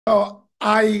So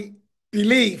I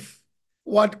believe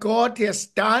what God has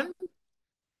done,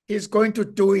 He's going to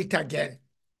do it again.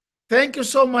 Thank you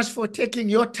so much for taking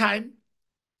your time,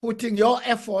 putting your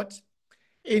effort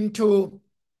into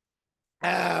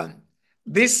uh,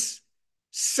 this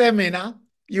seminar.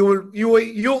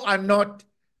 You are not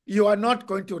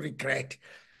going to regret.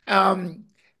 Um,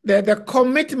 the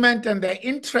commitment and the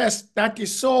interest that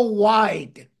is so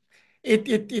wide,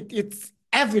 it's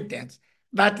evidence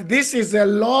that this is a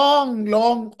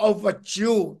long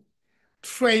overdue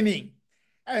training.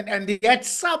 And yet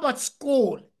Sabbath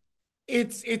school,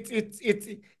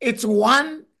 it's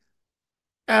one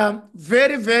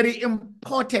very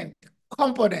important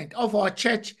component of our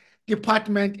church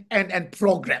department and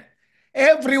program.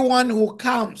 Everyone who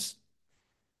comes,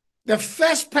 the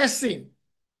first person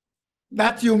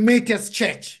that you meet as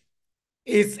church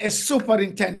is a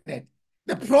superintendent.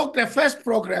 The first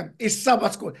program is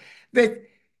Sabbath school. That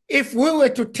if we were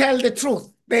to tell the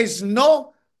truth, there's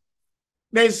no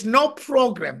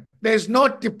program, there's no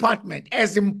department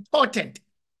as important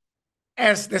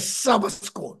as the Sabbath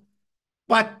school.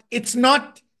 But it's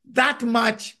not that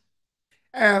much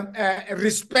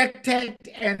respected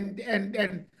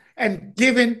and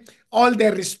given all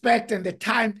the respect and the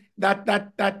time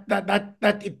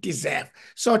that it deserves.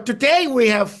 So today we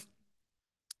have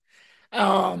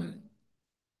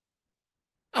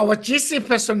our GC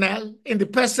personnel in the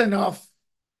person of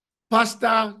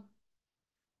Pastor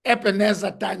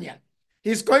Ebenezer Daniel.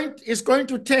 He's going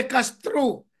to take us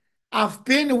through. I've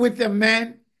been with the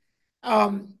man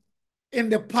in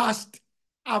the past.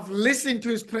 I've listened to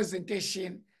his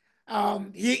presentation.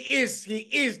 He is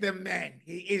the man.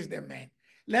 He is the man.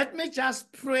 Let me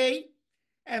just pray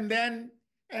and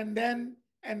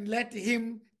let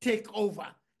him take over.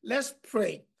 Let's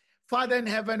pray. Father in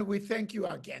heaven, we thank you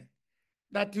again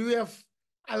that you have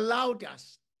allowed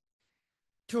us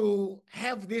to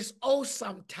have this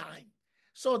awesome time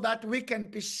so that we can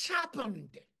be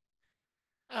sharpened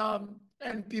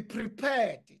and be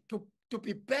prepared to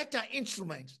be better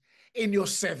instruments in your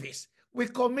service. We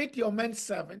commit your man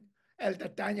servant, Elder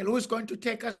Daniel, who is going to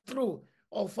take us through.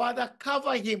 Oh, Father,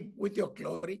 cover him with your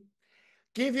glory.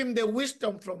 Give him the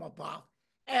wisdom from above.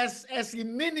 As he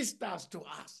ministers to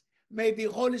us, may the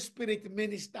Holy Spirit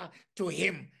minister to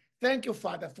him. Thank you,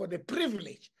 Father, for the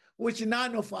privilege which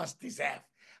none of us deserve.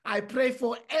 I pray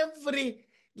for every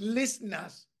listener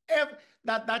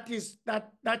that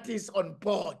is on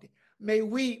board. May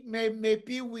we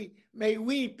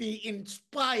be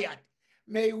inspired.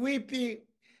 May we be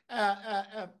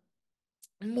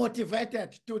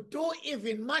motivated to do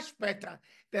even much better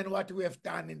than what we have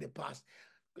done in the past.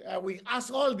 We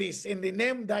ask all this in the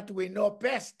name that we know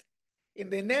best, in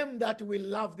the name that we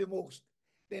love the most,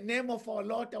 the name of our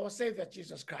Lord, our Savior,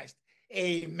 Jesus Christ.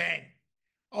 Amen.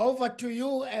 Over to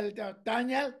you, Elder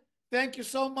Daniel. Thank you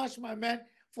so much, my man,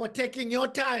 for taking your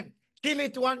time. Kill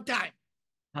it one time.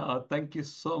 Thank you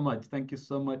so much. Thank you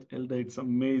so much, Elder. It's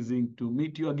amazing to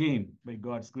meet you again by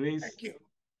God's grace. Thank you.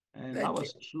 And I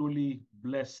was truly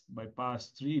blessed by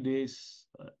past 3 days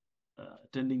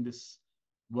attending this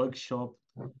workshop.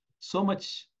 So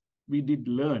much we did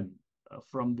learn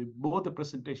from both the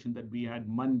presentation that we had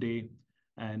Monday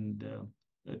and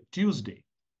Tuesday.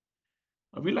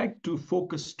 We like to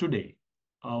focus today.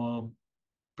 Our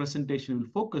presentation will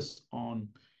focus on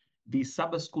the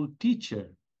Sabbath school teacher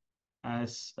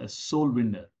as a soul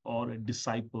winner or a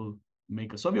disciple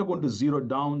maker. So we are going to zero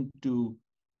down to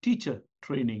teacher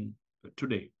training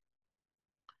today.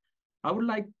 I would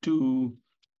like to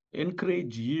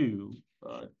encourage you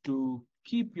to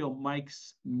keep your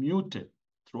mics muted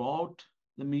throughout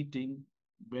the meeting.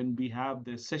 When we have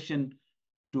the session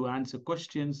to answer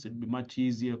questions, it'll be much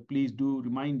easier. Please do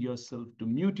remind yourself to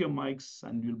mute your mics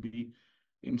and you'll be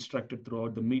instructed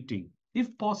throughout the meeting.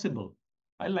 If possible,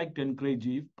 I like to encourage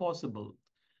you, if possible,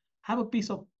 have a piece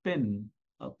of pen,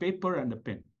 a paper and a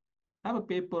pen. Have a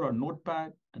paper or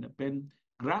notepad and a pen.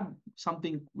 Grab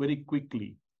something very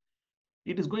quickly.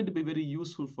 It is going to be very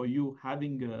useful for you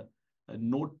having a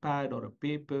notepad or a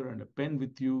paper and a pen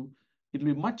with you. It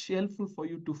will be much helpful for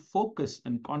you to focus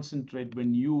and concentrate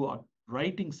when you are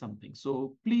writing something.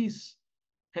 So please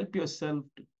help yourself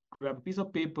to grab a piece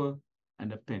of paper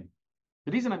and a pen.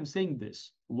 The reason I'm saying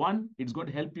this, one, it's going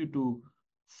to help you to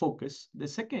focus. The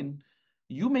second,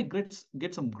 you may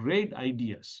get some great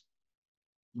ideas.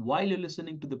 While you're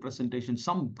listening to the presentation,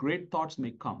 some great thoughts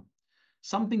may come.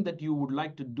 Something that you would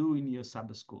like to do in your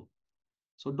Sabbath school.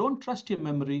 So don't trust your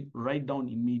memory, write down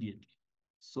immediately.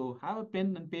 So have a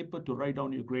pen and paper to write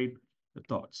down your great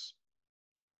thoughts.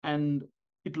 And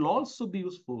it will also be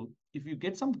useful if you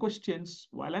get some questions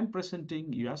while I'm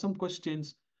presenting, you have some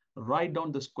questions, write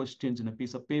down those questions in a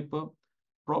piece of paper.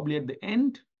 Probably at the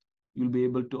end, you'll be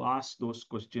able to ask those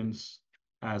questions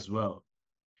as well.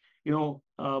 You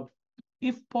know,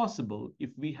 if possible, if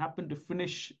we happen to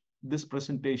finish this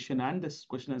presentation and this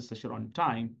question and session on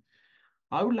time,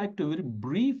 I would like to very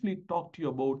briefly talk to you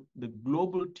about the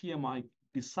global TMI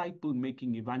disciple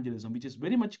making evangelism, which is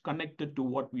very much connected to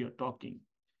what we are talking.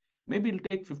 Maybe it'll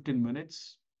take 15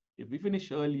 minutes. If we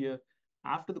finish earlier,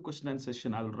 after the question and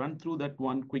session, I'll run through that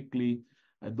one quickly.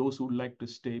 Those who would like to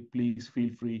stay, please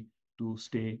feel free to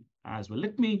stay as well.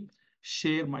 Let me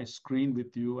share my screen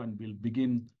with you and we'll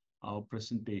begin our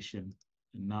presentation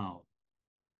now.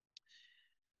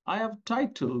 I have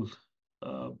titled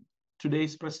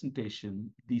today's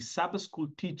presentation, The Sabbath School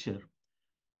Teacher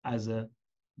as a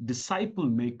Disciple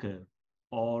Maker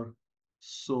or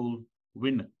Soul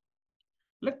Winner.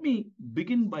 Let me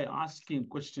begin by asking a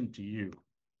question to you.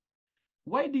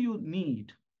 Why do you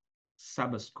need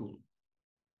Sabbath School?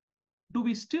 Do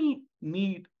we still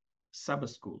need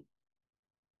Sabbath School?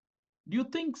 Do you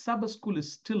think Sabbath School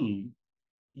is still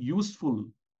useful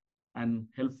and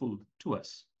helpful to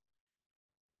us?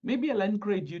 Maybe I'll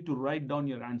encourage you to write down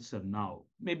your answer now.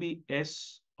 Maybe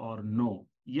yes or no.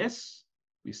 Yes,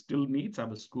 we still need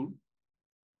Sabbath School.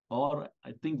 Or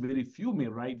I think very few may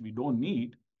write we don't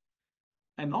need.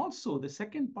 And also the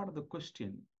second part of the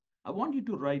question, I want you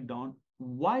to write down,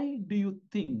 why do you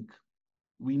think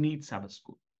we need Sabbath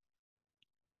School?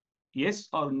 Yes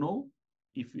or no?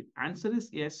 If the answer is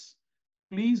yes,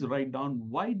 please write down,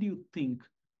 why do you think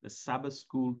the Sabbath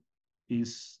School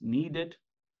is needed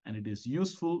and it is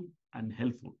useful and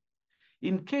helpful?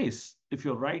 In case, if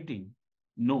you're writing,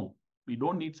 no, we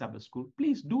don't need Sabbath School,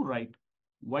 please do write,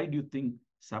 why do you think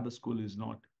Sabbath School is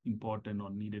not important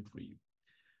or needed for you?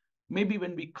 Maybe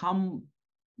when we come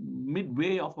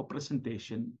midway of a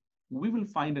presentation, we will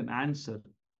find an answer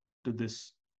to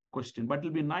this question, but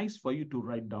it'll be nice for you to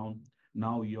write down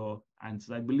now your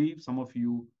answers. I believe some of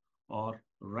you are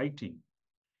writing.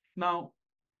 Now,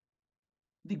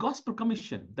 the Gospel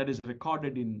Commission that is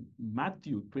recorded in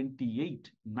Matthew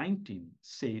 28:19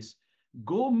 says,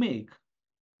 go make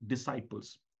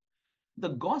disciples. The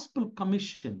Gospel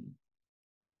Commission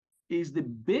is the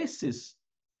basis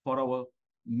for our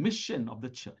mission of the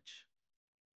church.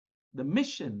 The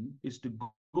mission is to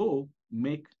go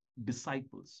make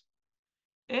disciples.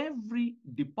 Every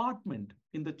department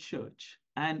in the church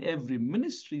and every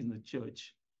ministry in the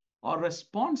church are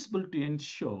responsible to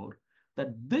ensure that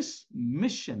this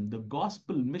mission, the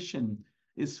gospel mission,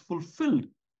 is fulfilled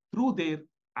through their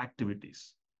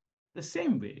activities. The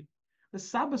same way, the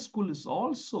Sabbath School is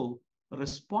also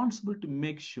responsible to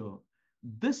make sure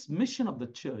this mission of the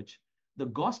church, the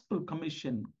Gospel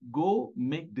Commission, go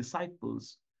make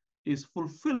disciples, is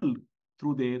fulfilled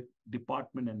through their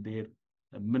department and their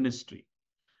ministry.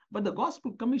 But the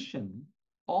Gospel Commission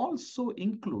also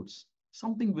includes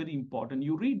something very important.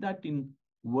 You read that in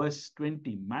verse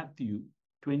 20, Matthew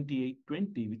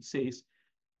 28:20, which says,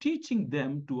 teaching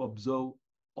them to observe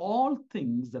all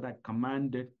things that I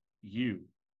commanded you.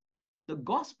 The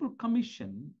Gospel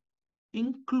Commission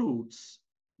includes,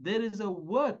 there is a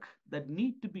work that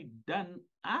needs to be done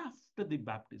after the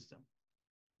baptism.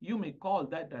 You may call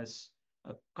that as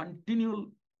a continual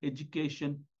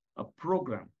education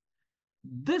program.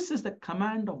 This is the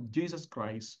command of Jesus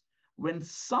Christ. When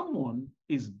someone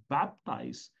is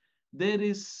baptized, there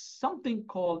is something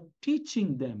called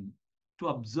teaching them to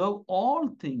observe all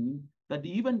things, that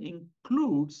even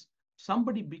includes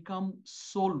somebody become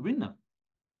soul winner.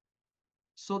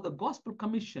 So the Gospel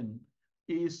Commission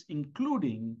is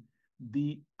including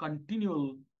the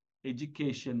continual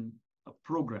education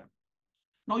program.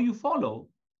 Now you follow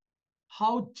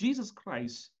how Jesus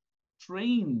Christ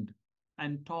trained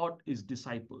and taught his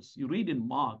disciples. You read in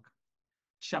Mark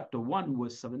chapter 1,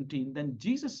 verse 17, then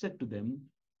Jesus said to them,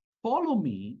 follow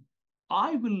me,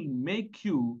 I will make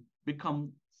you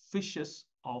become fishers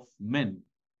of men.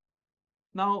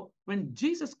 Now, when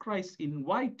Jesus Christ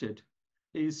invited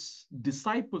his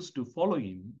disciples to follow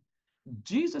him,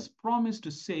 Jesus promised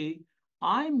to say,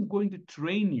 I'm going to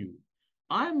train you.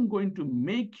 I'm going to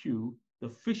make you the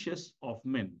fishers of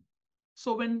men.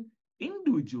 So when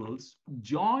individuals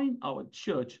join our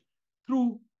church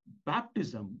through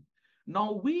baptism,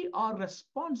 now we are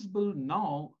responsible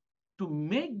now to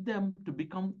make them to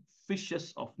become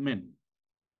fishers of men.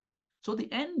 So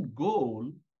the end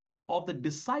goal of the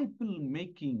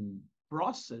disciple-making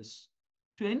process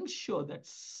to ensure that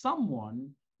someone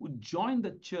who joined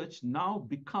the church now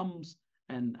becomes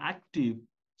an active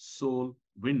soul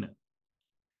winner.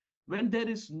 When there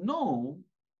is no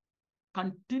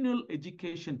continual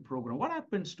education program, what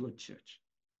happens to a church?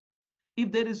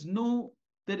 If there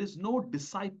there is no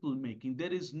disciple making,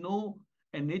 there is no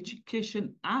an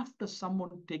education after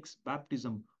someone takes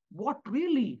baptism, what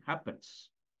really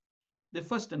happens? The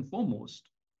first and foremost,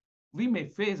 we may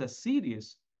face a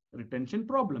serious retention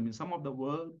problem. In some of the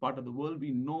part of the world,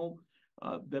 we know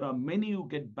there are many who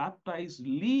get baptized,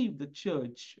 leave the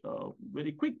church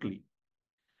very quickly.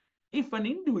 If an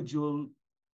individual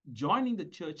joining the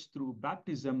church through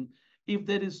baptism, if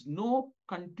there is no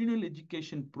continual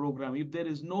education program, if there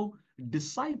is no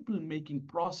disciple-making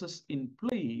process in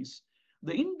place,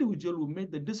 the individual who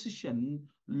made the decision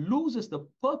loses the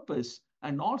purpose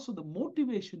and also the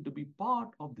motivation to be part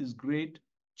of this great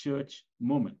church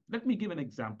movement. Let me give an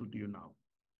example to you now.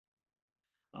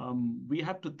 We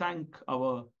have to thank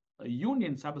our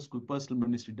Union Sabbath School Personal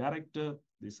Ministry Director,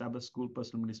 the Sabbath School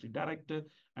Personal Ministry Director,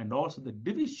 and also the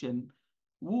division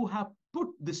who have put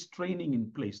this training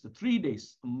in place, the 3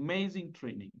 days, amazing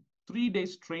training, 3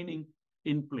 days training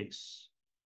in place.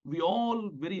 We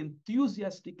all very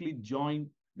enthusiastically joined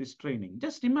this training.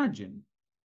 Just imagine,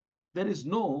 there is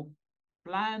no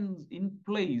plans in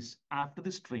place after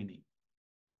this training.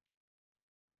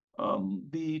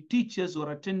 The teachers who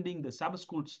are attending, the Sabbath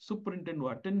school superintendent who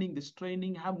are attending this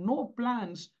training have no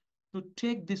plans to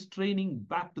take this training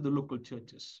back to the local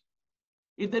churches.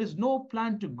 If there is no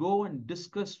plan to go and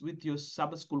discuss with your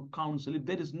Sabbath school council, if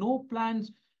there is no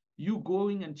plans you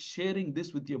going and sharing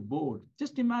this with your board,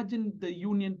 just imagine the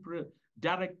union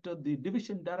director, the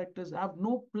division directors have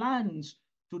no plans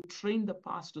to train the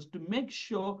pastors to make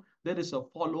sure there is a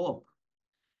follow-up.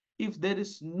 If there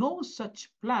is no such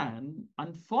plan,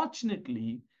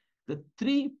 unfortunately, the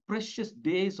 3 precious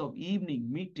days of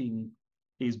evening meeting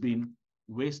is being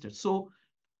wasted. So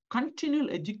continual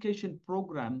education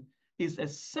program is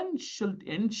essential to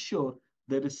ensure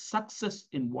there is success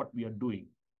in what we are doing.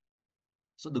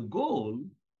 So the goal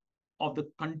of the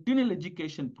continual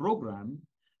education program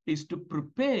is to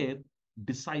prepare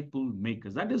disciple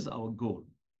makers. That is our goal.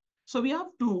 So we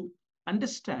have to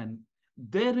understand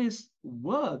there is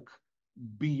work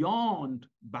beyond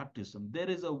baptism. There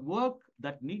is a work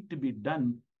that needs to be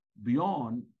done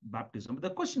beyond baptism. The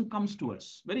question comes to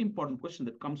us, very important question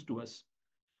that comes to us: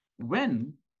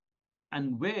 when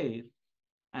and where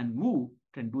and who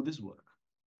can do this work?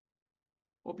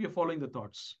 Hope you're following the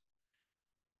thoughts.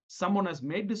 Someone has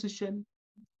made decision,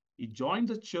 he joins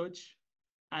a church,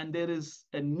 and there is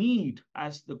a need,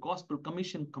 as the Gospel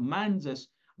Commission commands us,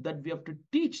 that we have to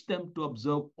teach them to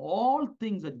observe all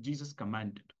things that Jesus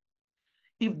commanded.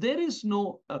 If there is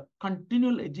no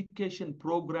continual education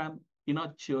program in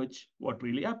our church, what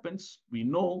really happens? We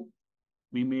know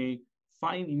we may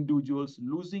find individuals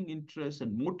losing interest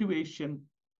and motivation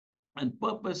and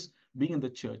purpose being in the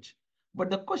church. But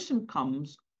the question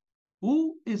comes,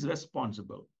 who is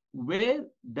responsible? Where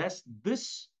does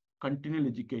this continual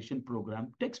education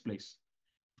program takes place?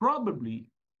 Probably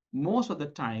most of the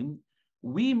time,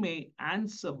 we may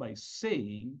answer by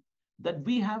saying that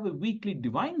we have a weekly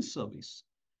divine service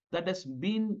that has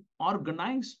been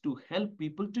organized to help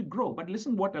people to grow. But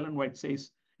listen what Ellen White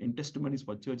says in Testimonies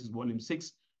for Churches, Volume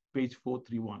 6, page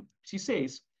 431. She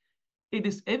says, "It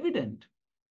is evident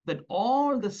that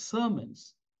all the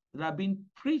sermons that have been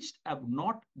preached have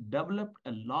not developed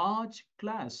a large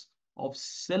class of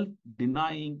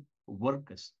self-denying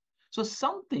workers." So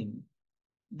something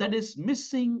that is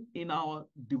missing in our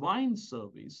divine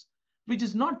service, which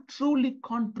is not truly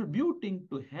contributing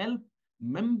to help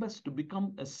members to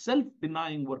become a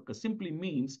self-denying worker, simply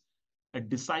means a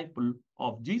disciple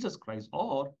of Jesus Christ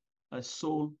or a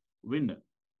soul winner.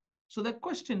 So the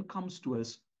question comes to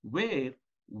us, where,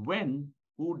 when,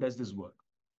 who does this work?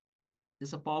 This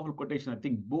is a powerful quotation. I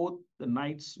think both the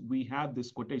nights we have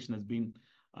this quotation has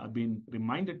been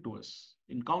reminded to us.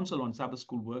 In Counsel on Sabbath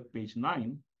School Work, page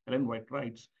 9, Ellen White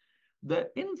writes, "The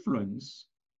influence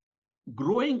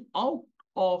growing out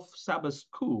of Sabbath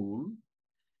school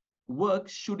work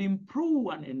should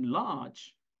improve and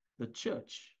enlarge the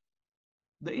church."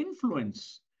 The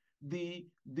influence, the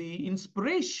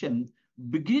inspiration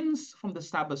begins from the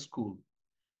Sabbath school.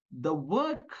 The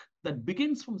work that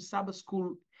begins from Sabbath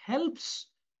school helps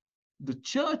the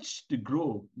church to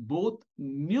grow both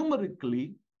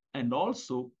numerically and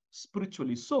also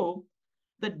spiritually. So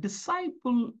the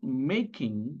disciple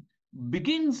making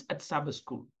begins at Sabbath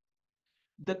school.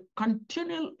 The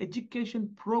continual education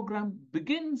program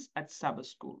begins at Sabbath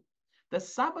school. The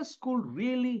Sabbath school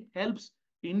really helps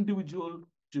individual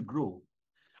to grow.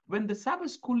 When the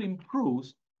Sabbath school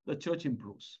improves, the church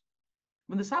improves.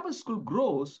 When the Sabbath school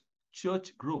grows,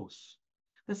 church grows.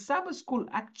 The Sabbath school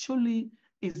actually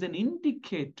is an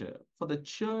indicator for the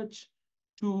church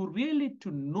to really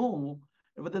to know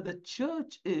whether the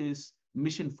church is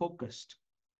mission focused.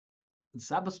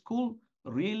 Sabbath school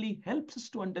really helps us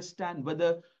to understand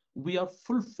whether we are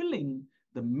fulfilling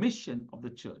the mission of the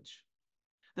church.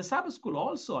 The Sabbath school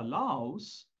also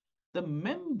allows the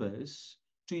members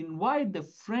to invite their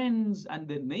friends and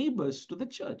their neighbors to the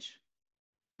church.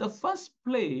 The first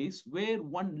place where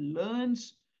one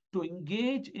learns to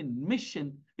engage in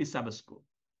mission is Sabbath school.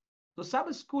 So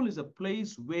Sabbath school is a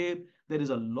place where there is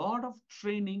a lot of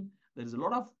training, there is a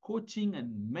lot of coaching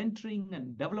and mentoring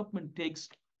and development takes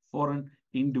for an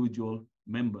individual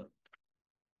member.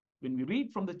 When we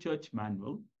read from the church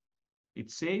manual, it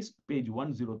says, page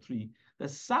 103, the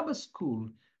Sabbath school,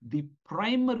 the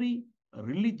primary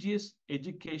religious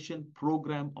education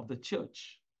program of the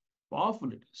church.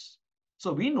 Powerful it is.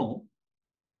 So we know,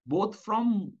 both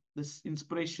from this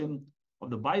inspiration of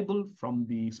the Bible, from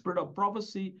the spirit of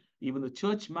prophecy, even the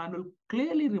church manual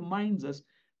clearly reminds us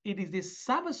it is the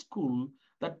Sabbath school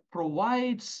that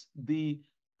provides the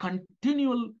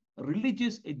continual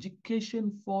religious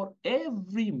education for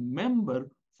every member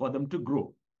for them to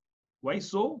grow. Why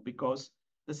so? Because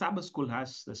the Sabbath school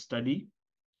has the study,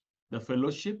 the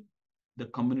fellowship, the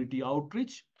community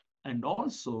outreach, and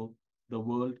also the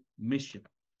world mission.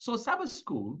 So Sabbath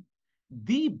school,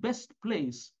 the best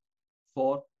place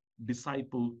for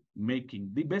disciple making,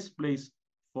 the best place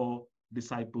for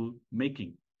disciple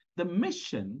making. The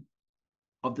mission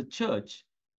of the church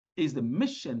is the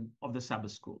mission of the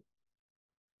Sabbath school.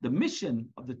 The mission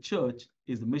of the church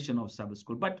is the mission of Sabbath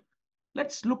school. But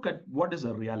let's look at what is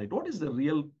a reality. What is the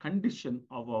real condition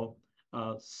of our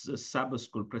Sabbath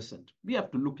school present? We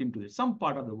have to look into this, some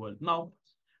part of the world. Now,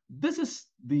 this is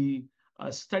the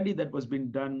study that was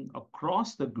being done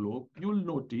across the globe. You'll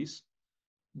notice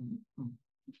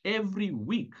every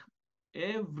week,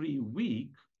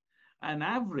 an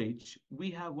average, we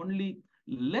have only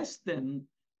less than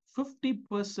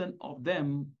 50% of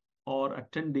them are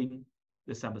attending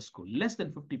the Sabbath school. Less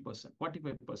than 50%,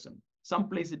 45%. Some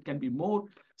place it can be more,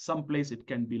 some place it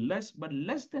can be less, but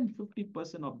less than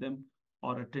 50% of them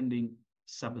are attending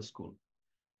Sabbath school.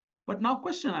 But now,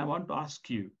 question I want to ask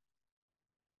you,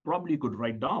 probably you could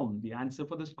write down the answer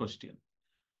for this question.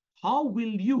 How will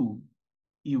you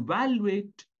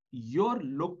evaluate your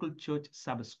local church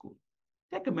Sabbath school?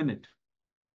 Take a minute,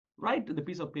 write in the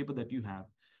piece of paper that you have.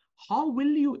 How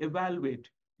will you evaluate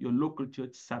your local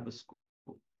church Sabbath school?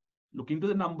 Look into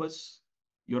the numbers,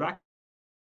 your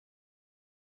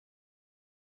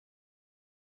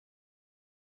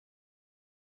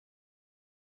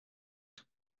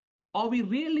are we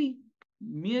really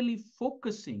merely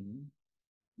focusing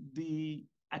the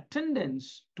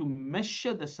attendance to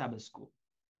measure the Sabbath school?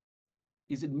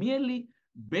 Is it merely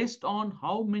based on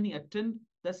how many attend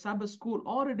the Sabbath school,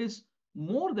 or it is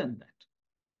more than that?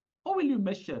 How will you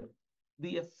measure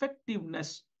the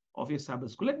effectiveness of your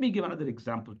Sabbath school? Let me give another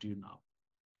example to you now.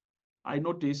 I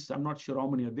noticed, I'm not sure how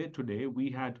many are there today,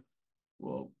 we had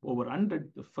over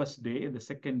 100 the first day, the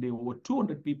second day, over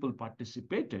 200 people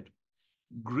participated.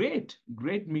 Great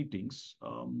meetings,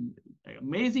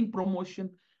 amazing promotion,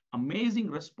 amazing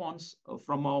response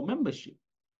from our membership.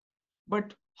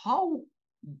 But how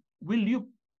will you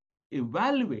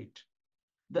evaluate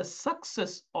the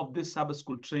success of this Sabbath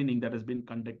school training that has been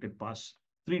conducted past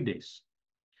 3 days?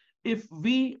 If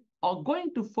we are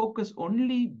going to focus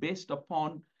only based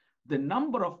upon the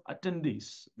number of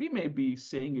attendees, we may be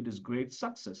saying it is great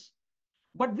success.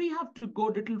 But we have to go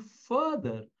a little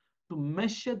further to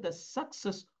measure the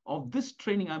success of this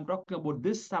training. I'm talking about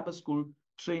this Sabbath school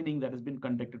training that has been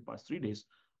conducted past 3 days.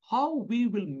 How we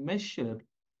will measure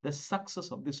the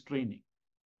success of this training.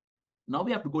 Now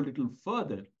we have to go a little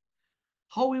further.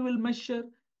 How we will measure,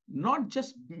 not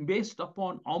just based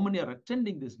upon how many are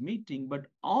attending this meeting, but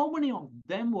how many of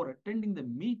them who are attending the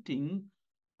meeting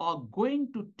are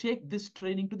going to take this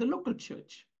training to the local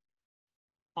church.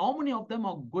 How many of them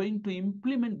are going to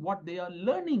implement what they are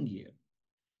learning here?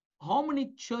 How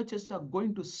many churches are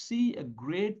going to see a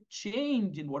great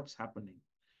change in what's happening?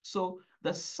 So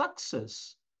the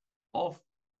success of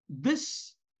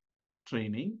this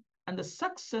training and the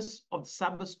success of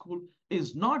Sabbath school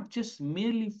is not just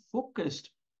merely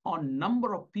focused on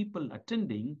number of people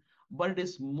attending, but it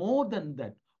is more than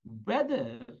that.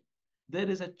 Whether there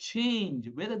is a change,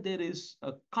 whether there is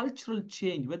a cultural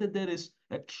change, whether there is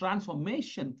a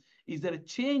transformation, is there a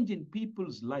change in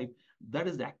people's life, that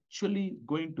is actually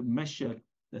going to measure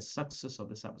the success of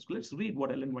the Sabbath school. Let's read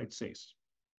what Ellen White says.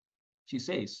 She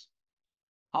says,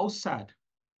 how sad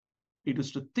it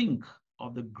is to think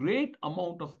of the great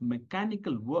amount of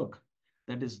mechanical work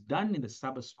that is done in the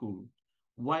Sabbath school,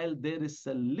 while there is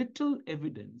a little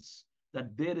evidence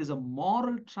that there is a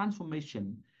moral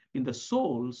transformation in the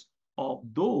souls of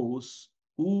those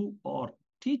who are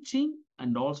teaching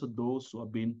and also those who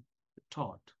have been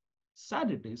taught.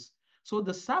 Sad it is. So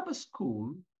the Sabbath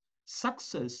school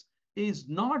success is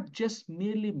not just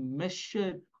merely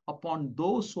measured upon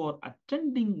those who are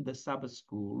attending the Sabbath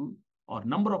school or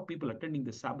number of people attending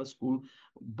the Sabbath school,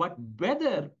 but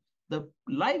whether the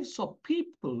lives of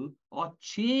people are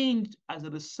changed as a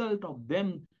result of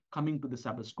them coming to the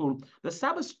Sabbath school. The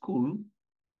Sabbath school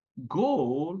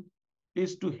goal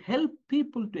is to help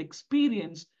people to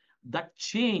experience that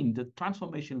change, the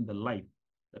transformation in the life.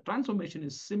 The transformation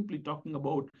is simply talking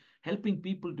about helping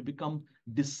people to become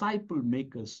disciple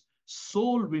makers,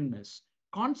 soul winners,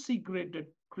 consecrated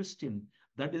Christian.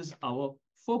 That is our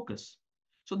focus.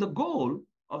 So the goal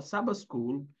of Sabbath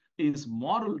school is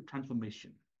moral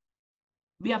transformation.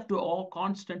 We have to all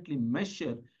constantly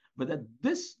measure whether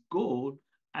this goal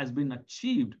has been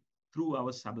achieved through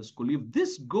our Sabbath school. If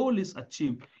this goal is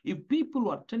achieved, if people who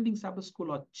are attending Sabbath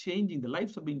school are changing, the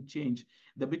lives are being changed,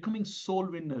 they're becoming soul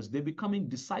winners, they're becoming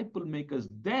disciple makers,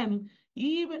 then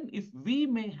even if we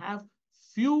may have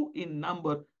few in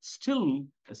number, still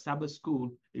a Sabbath school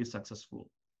is successful.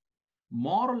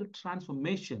 Moral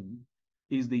transformation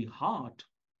is the heart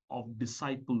of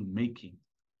disciple making.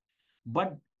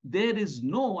 But there is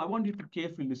no, I want you to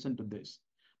carefully listen to this,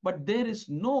 but there is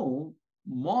no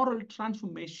moral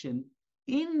transformation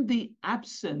in the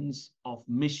absence of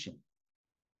mission.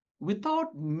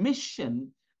 Without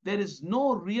mission, there is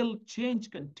no real change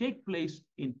can take place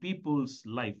in people's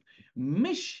life.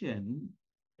 Mission,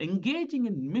 engaging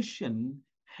in mission,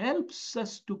 helps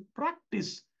us to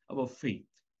practice our faith.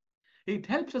 It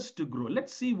helps us to grow.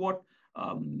 Let's see what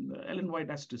Ellen White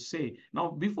has to say.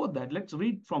 Now, before that, let's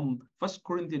read from 1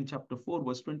 Corinthians chapter 4,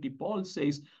 verse 20. Paul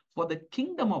says, for the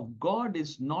kingdom of God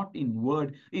is not in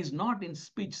word, is not in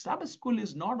speech. Sabbath school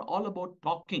is not all about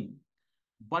talking,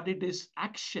 but it is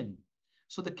action.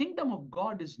 So the kingdom of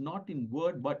God is not in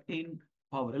word, but in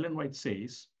power. Ellen White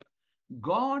says,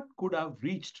 God could have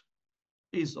reached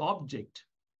his object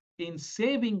in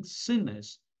saving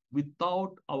sinners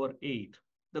without our aid.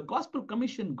 The gospel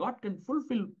commission God can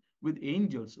fulfill with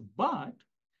angels, but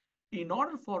in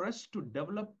order for us to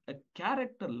develop a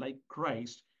character like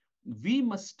Christ, we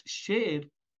must share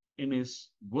in his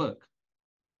work.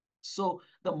 So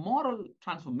the moral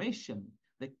transformation,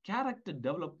 the character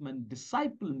development,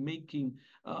 disciple making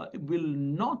will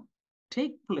not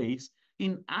take place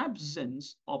in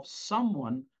absence of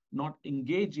someone not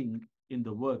engaging in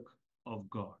the work of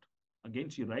God. Again,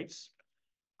 she writes,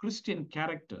 Christian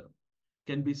character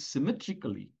can be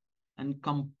symmetrically and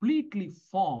completely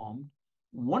formed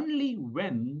only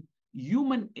when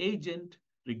human agent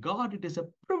regard it as a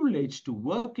privilege to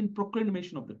work in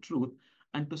proclamation of the truth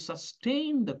and to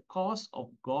sustain the cause of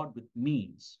God with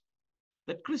means.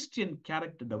 The Christian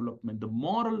character development, the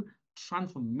moral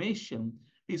transformation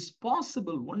is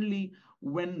possible only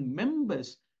when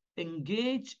members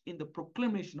engage in the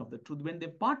proclamation of the truth. When they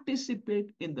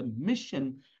participate in the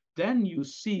mission, then you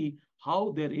see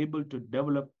how they're able to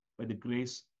develop by the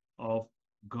grace of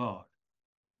God.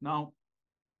 Now,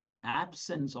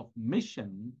 absence of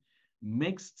mission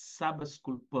makes Sabbath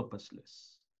school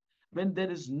purposeless. When there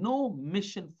is no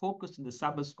mission focus in the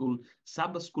Sabbath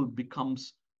school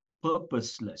becomes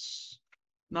purposeless.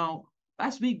 Now,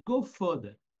 as we go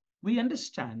further, we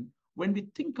understand when we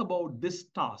think about this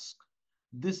task,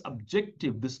 this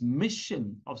objective, this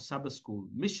mission of Sabbath school,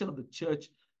 mission of the church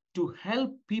to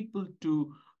help people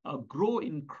to grow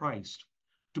in Christ,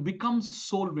 to become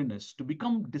soul winners, to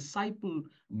become disciple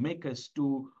makers,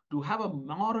 to have a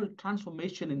moral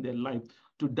transformation in their life,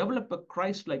 to develop a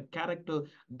Christ-like character,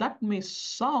 that may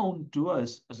sound to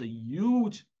us as a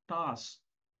huge task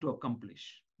to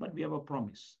accomplish. But we have a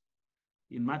promise.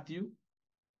 In Matthew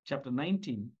chapter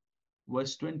 19,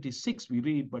 verse 26, we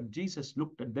read, but Jesus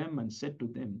looked at them and said to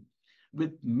them,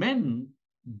 with men,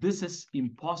 this is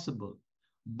impossible,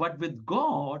 but with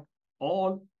God,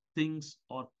 all things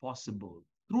are possible.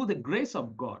 Through the grace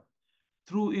of God,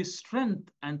 through his strength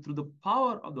and through the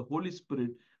power of the Holy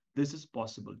Spirit, this is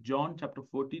possible. John chapter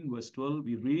 14, verse 12,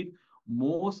 we read,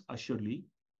 most assuredly,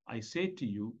 I say to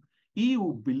you, he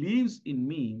who believes in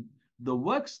me, the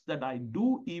works that I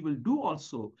do, he will do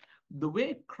also. The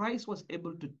way Christ was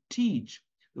able to teach,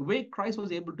 the way Christ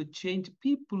was able to change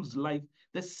people's life,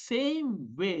 the same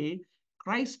way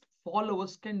Christ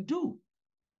followers can do.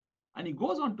 And he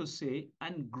goes on to say,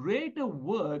 and greater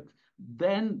work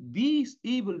than these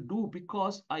he will do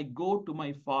because I go to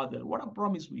my Father. What a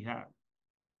promise we have.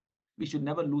 We should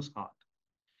never lose heart.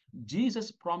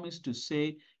 Jesus promised to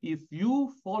say, if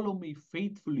you follow me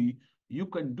faithfully, you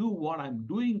can do what I'm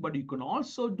doing, but you can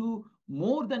also do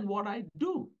more than what I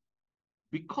do.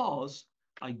 Because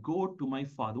I go to my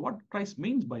Father. What Christ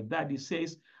means by that, he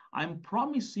says, I'm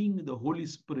promising the Holy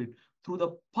Spirit. Through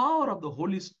the power of the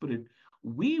Holy Spirit,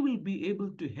 we will be able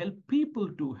to help people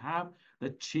to have the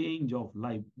change of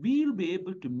life. We'll be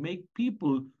able to make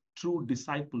people true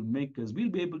disciple makers. We'll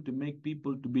be able to make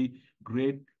people to be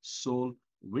great soul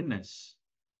winners.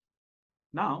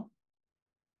 Now,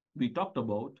 we talked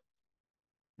about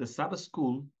the Sabbath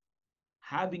school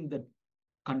having the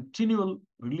continual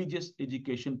religious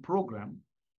education program,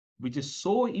 which is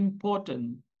so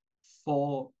important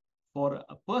for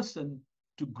a person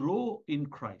to grow in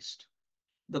Christ.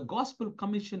 The Gospel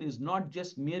Commission is not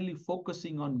just merely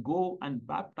focusing on go and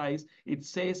baptize. It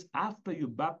says after you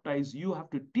baptize, you have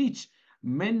to teach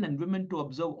men and women to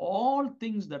observe all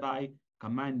things that I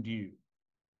command you.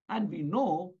 And we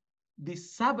know the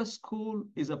Sabbath school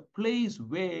is a place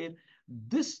where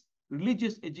this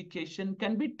religious education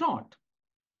can be taught.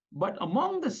 But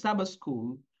among the Sabbath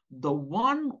school, the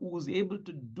one who is able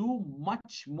to do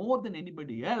much more than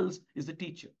anybody else is the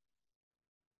teacher.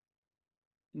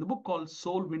 In the book called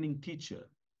Soul Winning Teacher,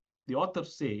 the author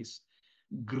says,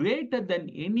 greater than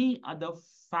any other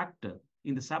factor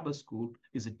in the Sabbath school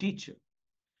is a teacher.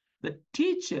 The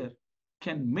teacher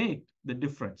can make the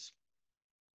difference.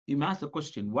 You may ask the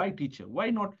question, why teacher? Why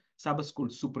not Sabbath school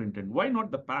superintendent? Why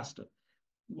not the pastor?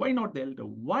 Why not the elder?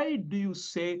 Why do you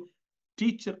say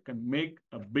teacher can make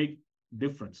a big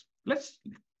difference? Let's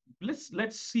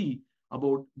see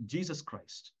about Jesus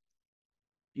Christ.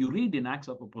 You read in Acts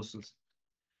of Apostles,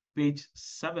 page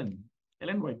 7,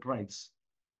 Ellen White writes,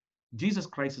 Jesus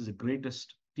Christ is the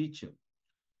greatest teacher.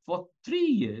 For 3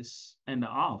 years and a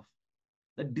half,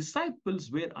 the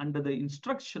disciples were under the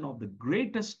instruction of the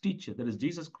greatest teacher, that is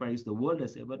Jesus Christ, the world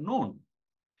has ever known.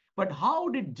 But how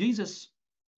did Jesus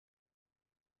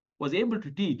was able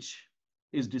to teach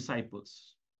his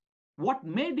disciples? What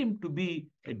made him to be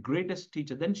a greatest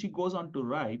teacher? Then she goes on to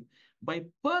write, by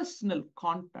personal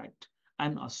contact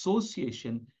and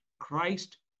association,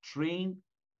 Christ trained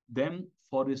them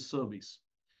for his service.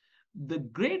 The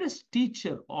greatest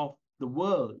teacher of the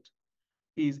world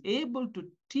is able to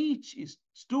teach his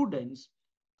students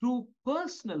through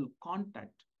personal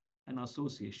contact and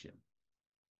association.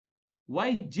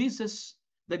 Why Jesus,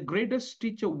 the greatest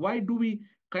teacher? Why do we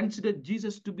consider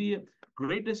Jesus to be a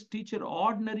greatest teacher,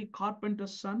 ordinary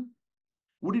carpenter's son?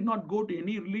 Would he not go to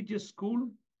any religious school?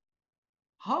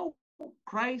 How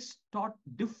Christ taught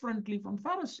differently from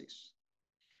Pharisees?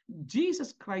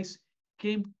 Jesus Christ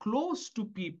came close to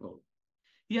people.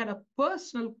 He had a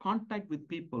personal contact with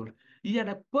people. He had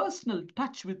a personal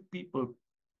touch with people.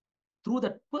 Through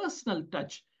that personal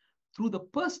touch, through the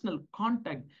personal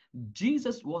contact,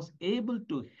 Jesus was able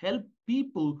to help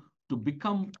people to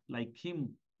become like him,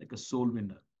 like a soul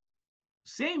winner.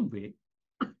 Same way,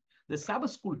 the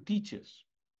Sabbath school teachers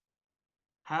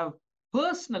have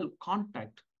personal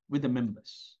contact with the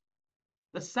members.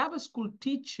 The Sabbath school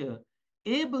teacher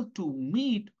able to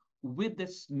meet with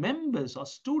its members or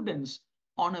students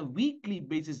on a weekly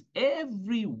basis.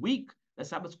 Every week, the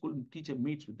Sabbath school teacher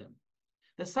meets with them.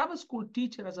 The Sabbath school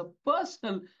teacher has a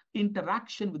personal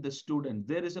interaction with the student.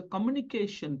 There is a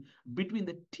communication between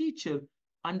the teacher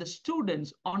and the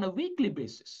students on a weekly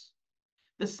basis.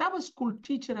 The Sabbath school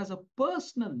teacher has a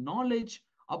personal knowledge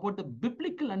about the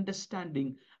biblical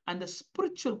understanding and the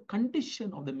spiritual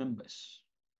condition of the members.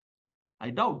 I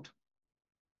doubt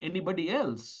anybody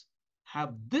else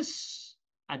have this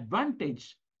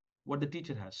advantage what the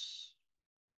teacher has.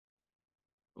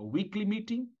 A weekly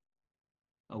meeting,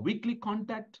 a weekly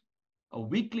contact, a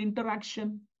weekly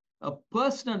interaction, a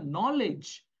personal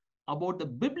knowledge about the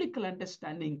biblical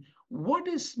understanding. What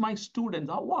is my student?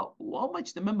 How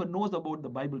much the member knows about the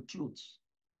Bible truths?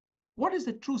 What is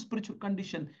the true spiritual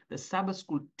condition? The Sabbath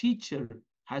school teacher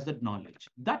has that knowledge.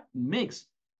 That makes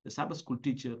the Sabbath school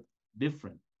teacher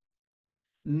different.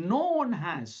 No one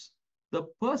has the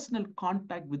personal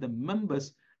contact with the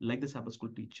members like the Sabbath school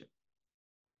teacher.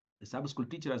 The Sabbath school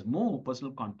teacher has more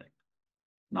personal contact.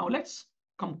 Now let's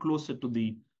come closer to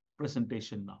the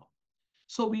presentation now.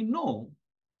 So we know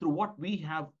through what we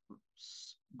have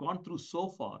gone through so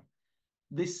far,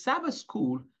 the Sabbath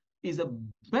school is the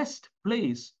best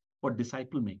place for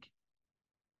disciple making.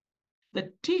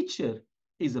 The teacher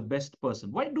is the best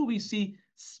person. Why do we say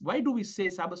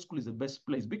Sabbath school is the best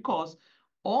place? Because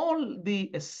all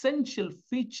the essential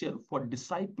feature for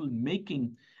disciple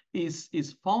making is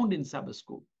found in Sabbath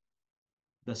school.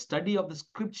 The study of the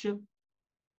scripture,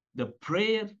 the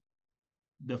prayer,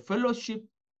 the fellowship,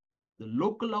 the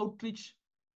local outreach,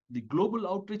 the global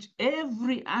outreach,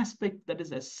 every aspect that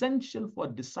is essential for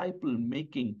disciple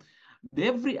making,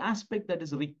 every aspect that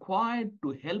is required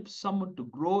to help someone to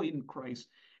grow in Christ,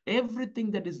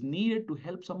 everything that is needed to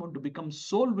help someone to become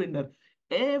soul winner,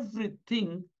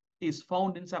 everything is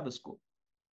found in Sabbath School.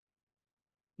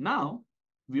 Now,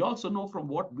 we also know from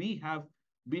what we have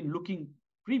been looking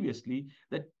previously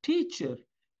that teacher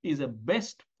is a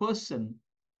best person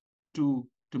to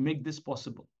make this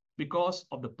possible because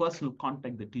of the personal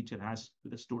contact the teacher has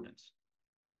with the students.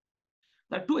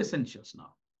 There are two essentials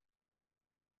now.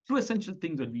 Two essential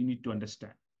things that we need to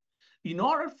understand. In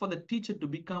order for the teacher to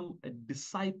become a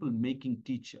disciple-making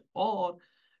teacher, or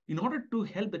in order to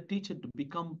help the teacher to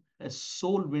become a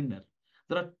soul winner,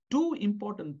 there are two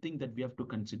important things that we have to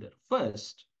consider.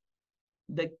 First,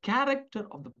 the character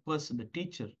of the person, the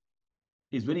teacher,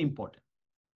 is very important.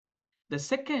 The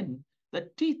second, the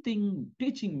teaching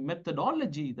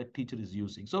methodology that teacher is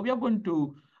using. So we are going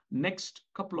to, next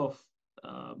couple of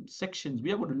sections,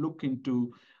 we are going to look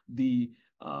into the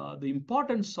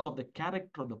importance of the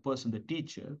character of the person, the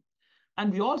teacher.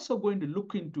 And we're also going to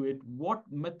look into it, what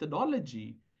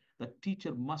methodology the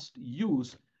teacher must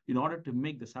use in order to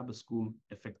make the Sabbath school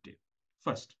effective.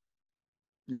 First,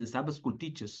 the Sabbath school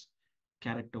teacher's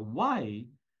character. Why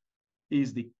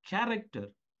is the character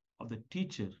of the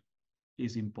teacher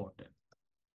is important?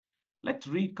 Let's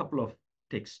read a couple of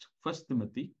texts. 1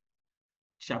 Timothy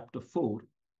chapter 4,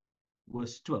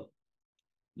 verse 12.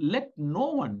 Let no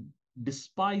one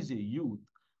despise your youth,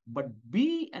 but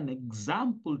be an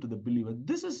example to the believer.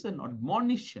 This is an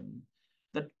admonition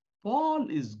that Paul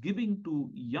is giving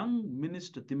to young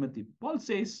minister Timothy. Paul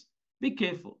says, be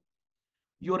careful.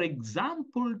 Your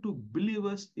example to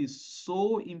believers is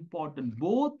so important,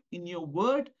 both in your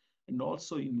word and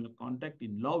also in your conduct,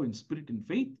 in love, in spirit, in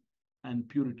faith, and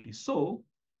purity. So,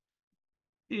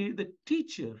 the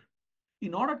teacher,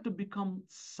 in order to become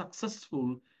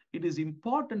successful, it is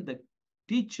important that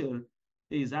teacher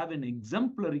is have an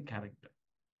exemplary character.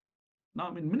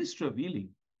 Now, in Ministry of Healing,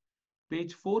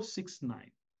 page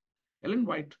 469, Ellen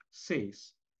White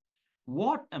says,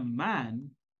 what a man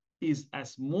is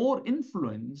as more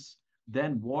influence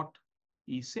than what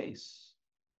he says.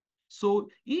 So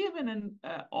even an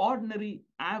ordinary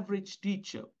average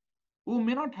teacher who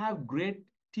may not have great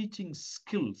teaching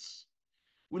skills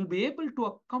will be able to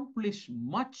accomplish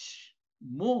much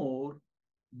more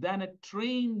than a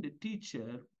trained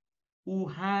teacher who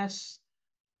has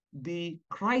the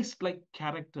Christ-like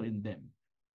character in them.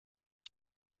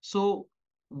 So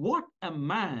what a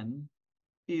man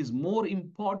is more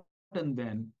important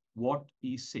than what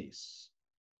he says.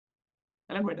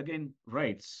 Ellen White again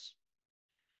writes,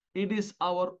 it is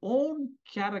our own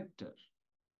character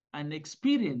and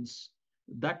experience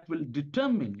that will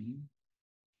determine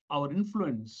our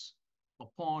influence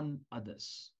upon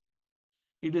others.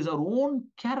 It is our own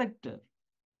character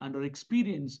and our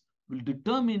experience will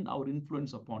determine our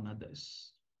influence upon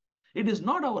others. It is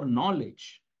not our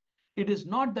knowledge. It is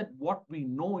not that what we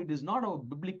know. It is not our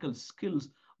biblical skills,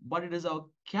 but it is our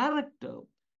character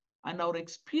and our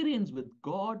experience with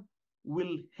God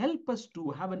will help us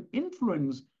to have an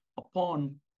influence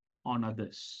upon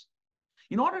others.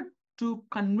 In order to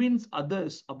convince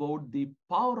others about the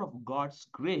power of God's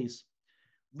grace,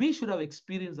 we should have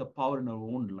experienced the power in our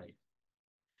own life.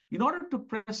 In order to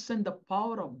present the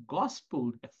power of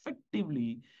gospel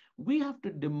effectively, we have to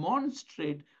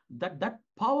demonstrate that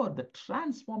power, the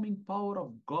transforming power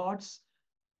of God's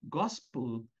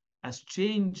gospel has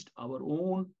changed our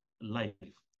own life.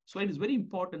 So it is very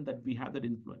important that we have that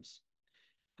influence.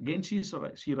 Again,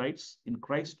 she writes in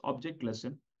Christ Object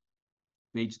Lesson,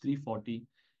 page 340,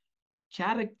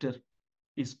 character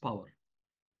is power.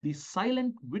 The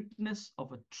silent witness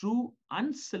of a true,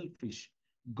 unselfish,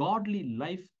 godly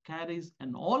life carries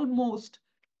an almost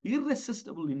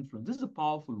irresistible influence. This is a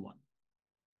powerful one.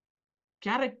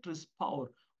 Character is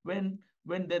power. When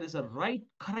there is a right,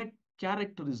 correct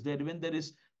character is there, when there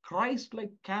is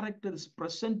Christ-like character is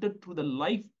presented through the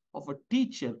life of a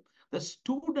teacher, the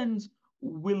students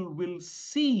will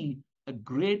see a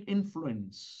great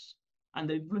influence, and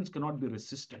the influence cannot be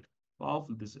resisted.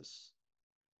 Powerful this is.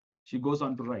 She goes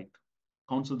on to write,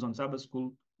 Counsels on Sabbath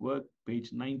School Work,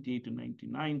 page 98 to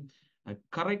 99, a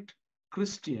correct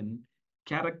Christian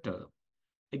character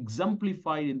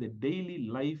exemplified in the daily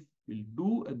life will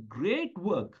do a great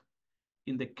work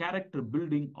in the character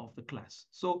building of the class.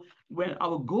 So when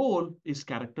our goal is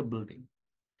character building,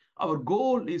 our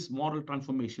goal is moral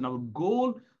transformation, our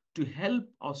goal to help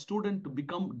our students to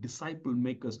become disciple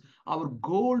makers, our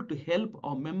goal to help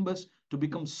our members to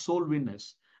become soul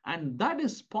winners. And that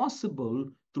is possible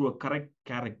through a correct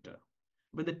character.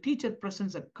 When the teacher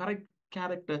presents a correct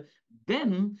character,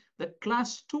 then the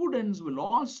class students will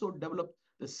also develop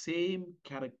the same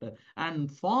character. And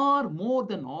far more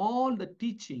than all the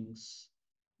teachings,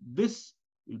 this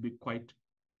will be quite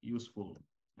useful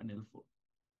and helpful.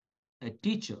 A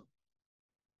teacher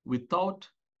without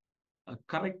a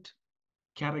correct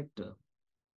character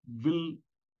will,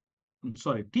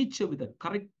 teacher with a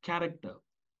correct character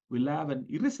will have an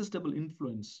irresistible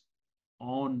influence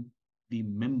on the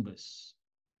members.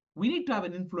 We need to have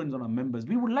an influence on our members.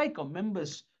 We would like our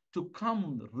members to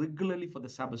come regularly for the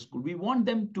Sabbath school. We want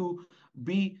them to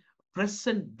be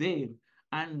present there,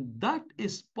 and that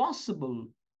is possible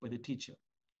by the teacher.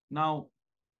 Now,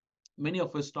 many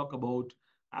of us talk about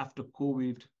after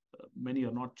COVID, many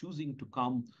are not choosing to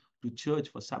come to church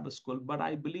for Sabbath school, but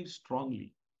I believe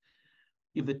strongly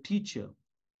if the teacher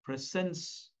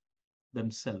presents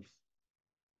themselves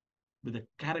with the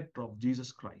character of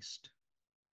Jesus Christ,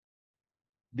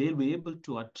 they'll be able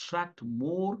to attract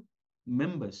more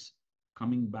members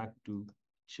coming back to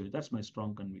church. That's my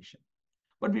strong conviction.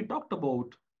 But we talked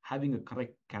about having a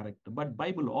correct character, but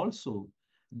Bible also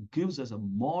gives us a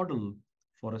model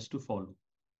for us to follow.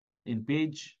 In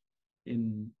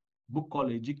book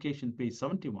called Education, page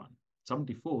 74,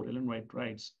 Ellen White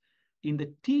writes, in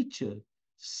the teacher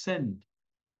sent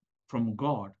from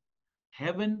God,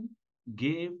 heaven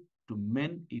gave to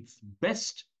men its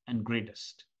best and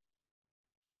greatest.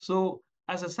 So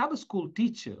as a Sabbath school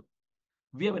teacher,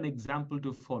 we have an example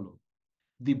to follow.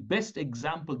 The best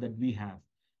example that we have,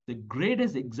 the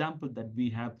greatest example that we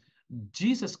have,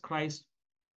 Jesus Christ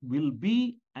will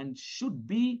be and should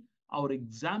be our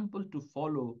example to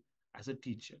follow as a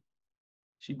teacher.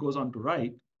 She goes on to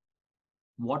write,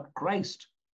 what Christ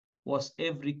was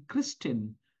every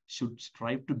Christian should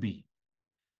strive to be.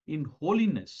 In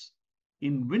holiness,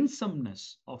 in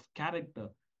winsomeness of character,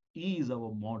 he is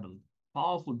our model.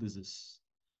 Powerful this is.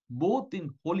 Both in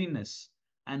holiness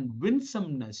and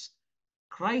winsomeness,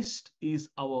 Christ is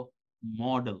our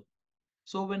model.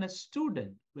 So when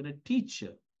a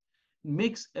teacher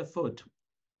makes effort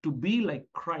to be like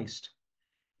Christ,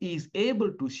 she's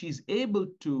able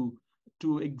to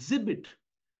exhibit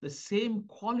the same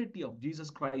quality of Jesus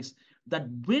Christ that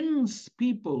wins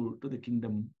people to the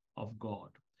kingdom of God.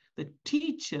 The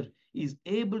teacher is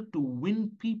able to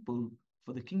win people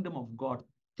for the kingdom of God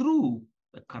through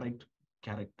the correct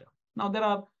character. Now, there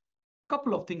are a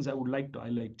couple of things I would like to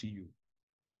highlight to you.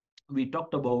 We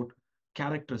talked about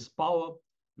character's power.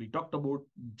 We talked about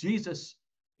Jesus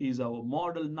is our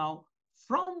model. Now,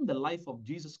 from the life of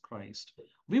Jesus Christ,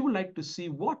 we would like to see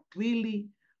what really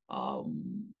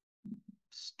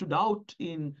stood out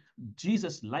in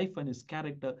Jesus' life and his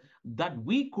character that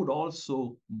we could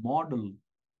also model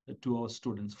to our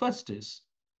students. First is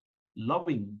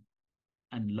loving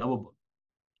and lovable.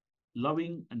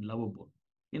 Loving and lovable.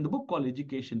 In the book called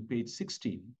Education, page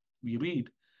 16, we read,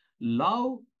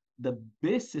 love, the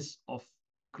basis of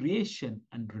creation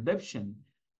and redemption,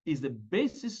 is the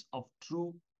basis of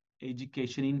true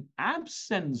education. In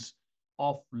absence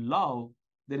of love,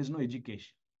 there is no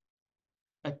education.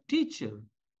 A teacher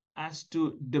has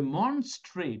to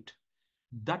demonstrate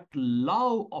that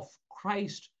love of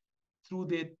Christ through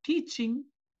their teaching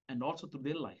and also through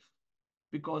their life.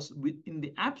 Because in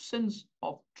the absence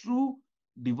of true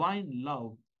divine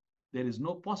love, there is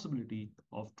no possibility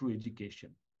of true education.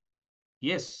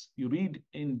 Yes, you read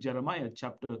in Jeremiah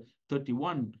chapter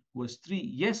 31, verse 3,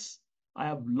 yes, I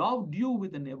have loved you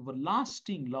with an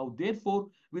everlasting love. Therefore,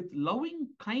 with loving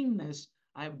kindness,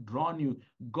 I have drawn you.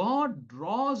 God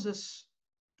draws us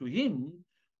to him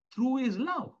through his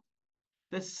love.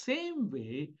 The same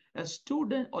way, a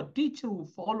student or teacher who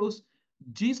follows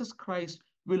Jesus Christ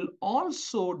will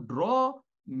also draw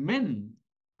men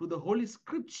to the Holy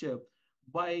Scripture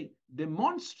by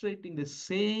demonstrating the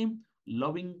same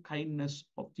loving kindness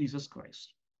of Jesus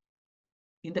Christ.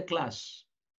 In the class,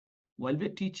 while we're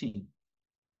teaching,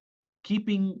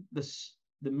 keeping the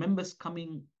members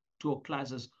coming to our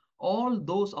classes, all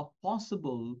those are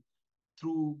possible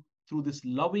through this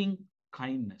loving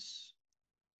kindness.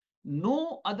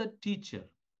 No other teacher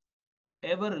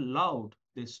ever loved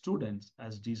their students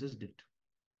as Jesus did.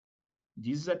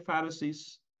 Jesus had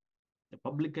Pharisees, the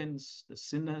publicans, the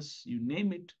sinners, you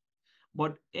name it,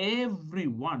 but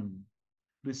everyone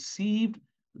received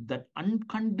that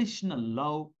unconditional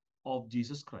love of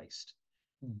Jesus Christ.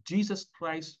 Jesus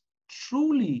Christ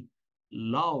truly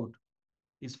loved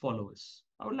his followers.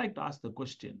 I would like to ask the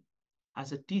question,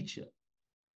 as a teacher,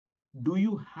 do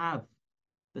you have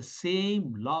the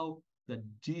same love that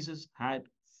Jesus had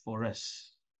for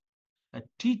us? A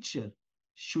teacher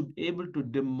should be able to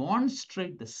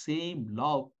demonstrate the same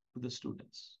love to the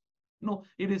students. No,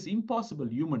 it is impossible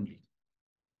humanly.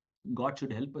 God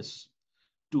should help us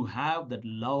to have that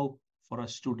love for our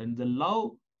students. The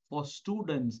love for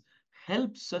students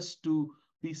helps us to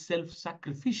be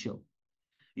self-sacrificial.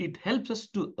 It helps us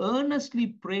to earnestly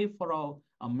pray for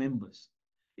our members.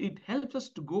 It helps us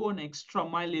to go an extra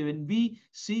mile when we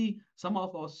see some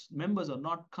of our members are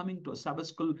not coming to a Sabbath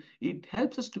school. It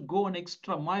helps us to go an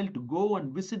extra mile to go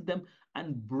and visit them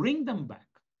and bring them back.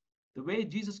 The way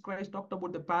Jesus Christ talked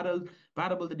about the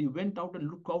parable that he went out and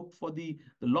looked out for the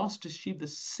lost sheep, the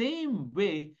same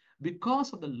way,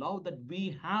 because of the love that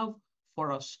we have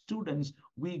for our students,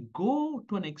 we go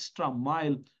to an extra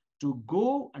mile to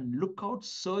go and look out,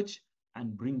 search,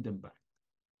 and bring them back.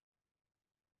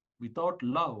 Without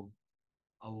love,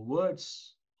 our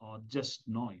words are just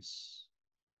noise.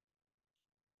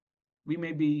 We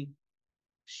may be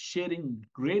sharing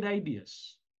great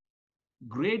ideas,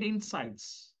 great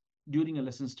insights during a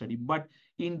lesson study, but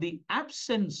in the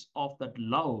absence of that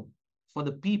love for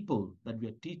the people that we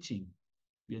are teaching,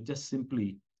 we are just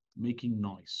simply making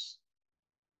noise.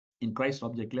 In Christ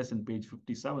Object Lesson, page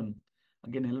 57,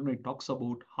 again, Ellen White talks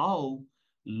about how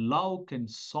love can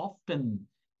soften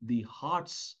the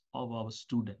hearts of our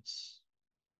students.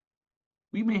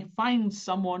 We may find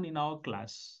someone in our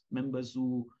class, members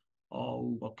who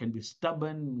can be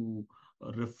stubborn, who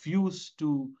refuse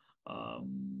to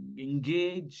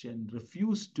engage and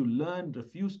refuse to learn,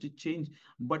 refuse to change.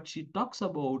 But she talks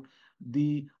about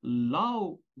the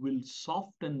love will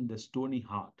soften the stony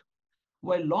heart.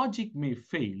 While logic may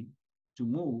fail to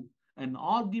move and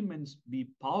arguments be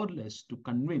powerless to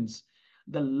convince,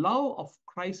 the love of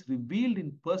Christ revealed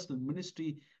in personal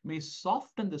ministry may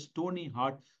soften the stony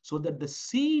heart so that the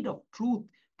seed of truth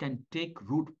can take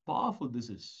root. Powerful this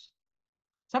is.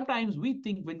 Sometimes we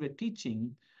think when we're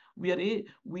teaching, we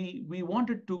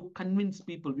wanted to convince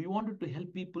people, we wanted to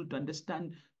help people to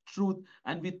understand truth,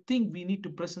 and we think we need to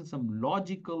present some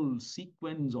logical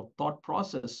sequence of thought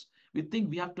process. We think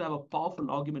we have to have a powerful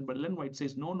argument, but Ellen White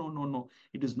says, no, no, no, no.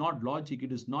 It is not logic.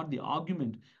 It is not the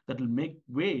argument that will make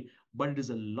way, but it is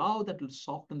a love that will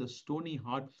soften the stony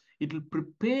heart. It will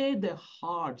prepare their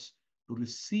hearts to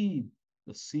receive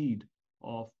the seed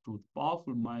of truth.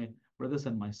 Powerful, my brothers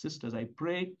and my sisters. I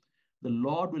pray the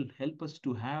Lord will help us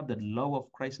to have that love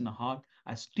of Christ in our heart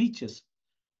as teachers,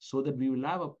 so that we will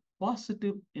have a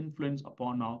positive influence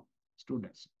upon our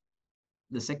students.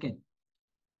 The second,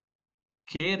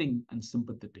 caring and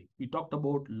sympathetic. We talked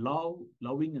about love,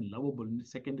 loving and lovable. And the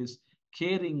second is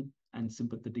caring and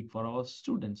sympathetic for our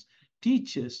students.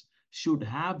 Teachers should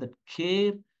have that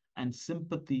care and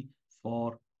sympathy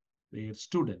for their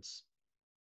students.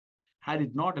 Had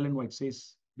it not, Ellen White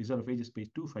says, Desire of Ages, page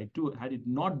 252, had it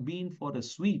not been for a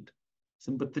sweet,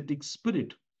 sympathetic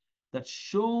spirit that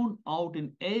shone out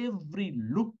in every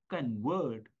look and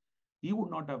word, he would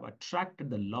not have attracted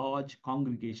the large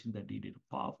congregation that he did.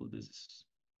 Powerful this is.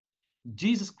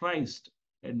 Jesus Christ,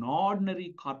 an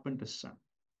ordinary carpenter's son,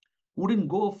 wouldn't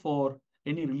go for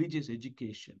any religious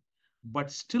education,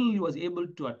 but still he was able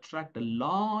to attract a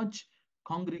large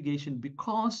congregation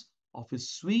because of his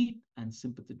sweet and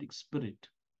sympathetic spirit.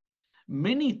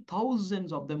 Many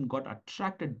thousands of them got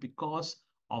attracted because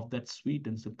of that sweet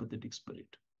and sympathetic spirit.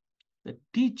 The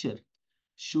teacher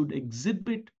should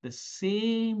exhibit the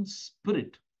same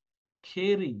spirit,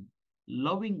 caring,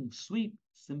 loving, sweet,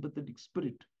 sympathetic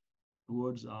spirit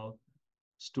towards our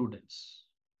students.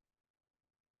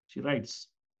 She writes,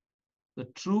 the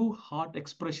true heart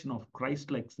expression of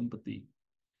Christ-like sympathy,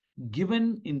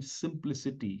 given in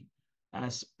simplicity,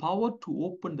 has power to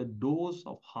open the doors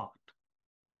of heart.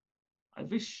 I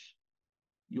wish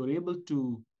you're able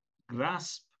to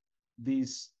grasp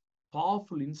these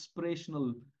powerful,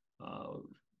 inspirational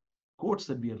quotes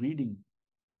that we are reading.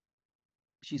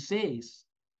 She says,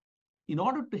 in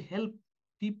order to help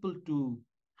people to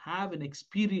have an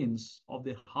experience of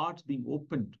their hearts being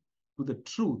opened to the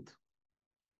truth,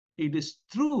 it is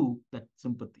through that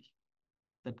sympathy,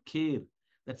 that care,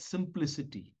 that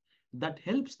simplicity, that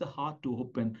helps the heart to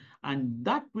open, and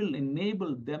that will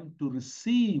enable them to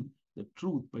receive the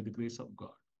truth by the grace of God.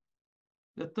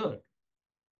 The third,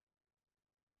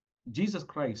 Jesus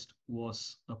Christ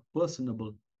was a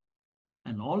personable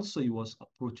and also he was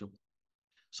approachable.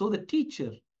 So the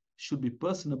teacher should be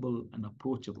personable and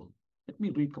approachable. Let me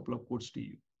read a couple of quotes to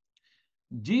you.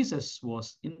 Jesus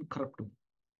was incorruptible,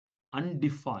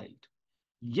 undefiled,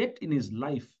 yet in his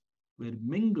life were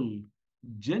mingled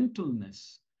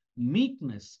gentleness,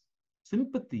 meekness,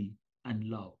 sympathy, and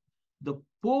love. The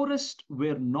poorest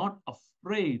were not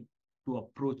afraid to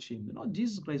approach him. You know,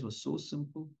 Jesus Christ was so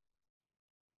simple.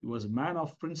 He was a man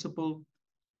of principle.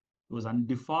 He was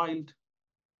undefiled.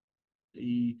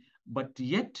 But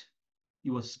yet, he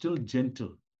was still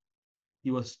gentle. He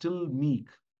was still meek.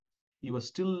 He was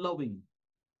still loving.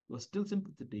 He was still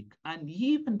sympathetic. And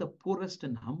even the poorest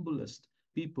and humblest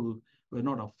people were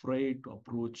not afraid to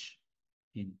approach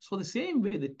him. So the same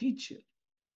way, the teacher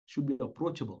should be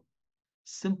approachable,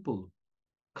 simple,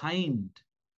 kind,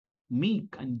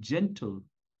 meek, and gentle.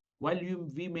 While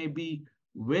we may be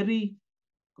very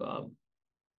uh,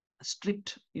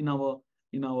 strict in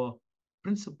our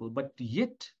principle, but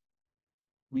yet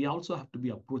we also have to be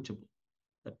approachable,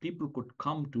 that people could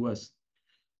come to us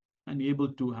and able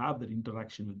to have that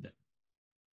interaction with them.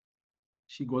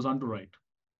 She goes on to write,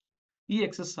 he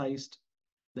exercised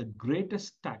the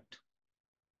greatest tact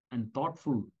and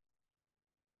thoughtful,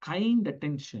 kind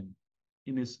attention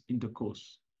in his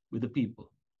intercourse with the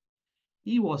people.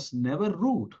 He was never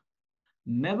rude,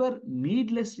 never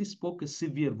needlessly spoke a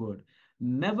severe word,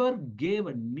 never gave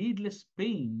a needless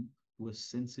pain to a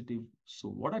sensitive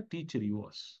soul. What a teacher he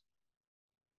was.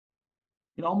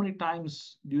 You know, how many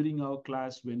times during our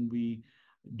class,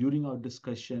 during our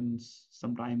discussions,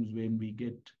 sometimes when we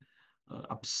get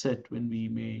upset, when we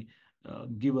may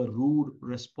give a rude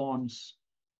response.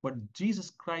 But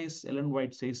Jesus Christ, Ellen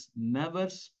White says, never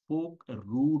spoke a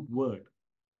rude word,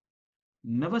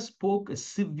 never spoke a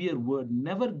severe word,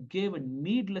 never gave a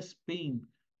needless pain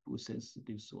to a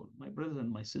sensitive soul. My brothers and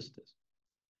my sisters,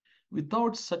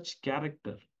 without such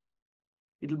character,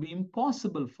 it will be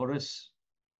impossible for us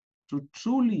to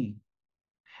truly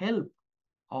help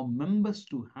our members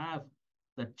to have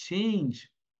that change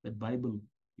that Bible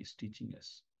is teaching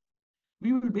us.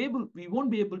 We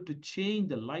won't be able to change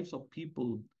the lives of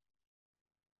people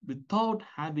without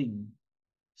having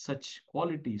such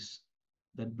qualities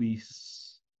that we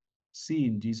see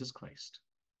in Jesus Christ.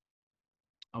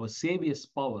 Our Savior's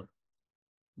power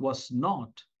was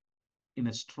not in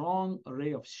a strong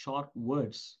array of sharp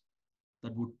words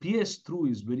that would pierce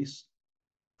through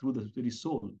the very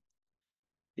soul.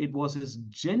 It was his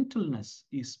gentleness,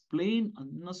 his plain,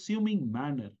 unassuming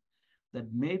manner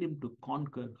that made him to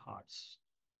conquer hearts.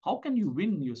 How can you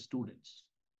win your students?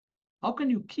 How can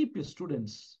you keep your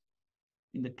students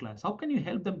in the class? How can you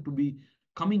help them to be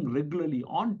coming regularly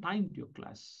on time to your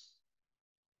class?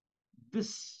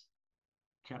 This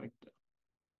character,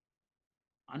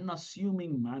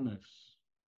 unassuming manners,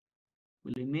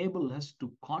 will enable us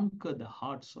to conquer the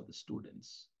hearts of the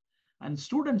students. And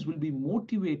students will be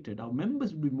motivated, our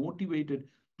members will be motivated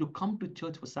to come to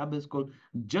church for Sabbath School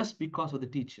just because of the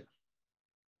teacher.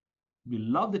 We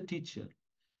love the teacher,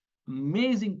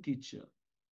 amazing teacher,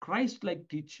 Christ-like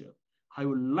teacher. I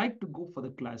would like to go for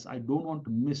the class. I don't want to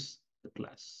miss the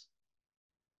class.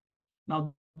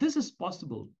 Now, this is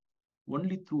possible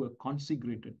only through a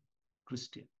consecrated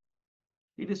Christian.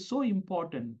 It is so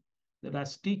important that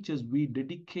as teachers, we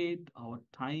dedicate our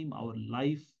time, our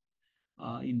life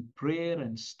in prayer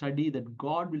and study, that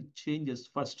God will change us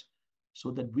first so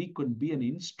that we can be an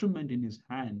instrument in his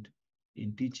hand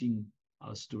in teaching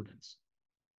our students.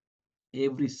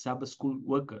 Every Sabbath school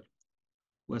worker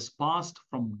was passed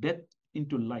from death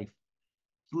into life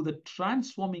through the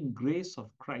transforming grace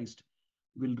of Christ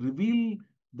will reveal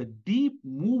the deep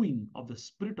moving of the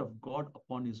Spirit of God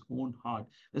upon his own heart.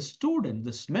 The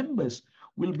students, the members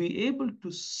will be able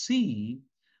to see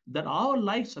that our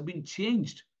lives have been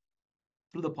changed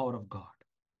through the power of God.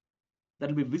 That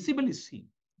will be visibly seen.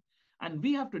 And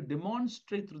we have to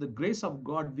demonstrate through the grace of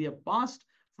God, we have passed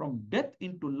from death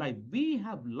into life. We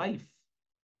have life.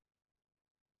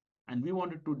 And we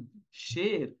wanted to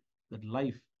share that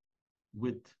life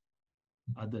with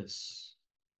others.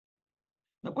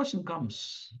 The question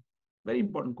comes, very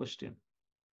important question.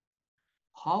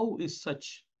 How is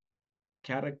such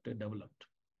character developed?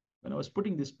 When I was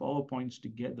putting these PowerPoints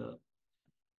together,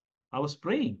 I was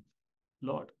praying,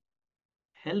 Lord,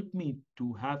 help me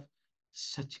to have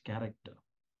such character.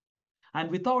 And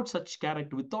without such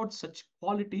character, without such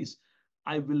qualities,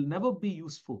 I will never be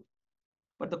useful.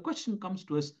 But the question comes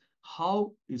to us,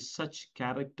 how is such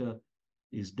character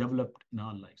is developed in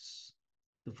our lives?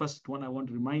 The first one I want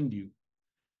to remind you,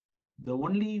 the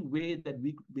only way that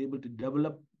we could be able to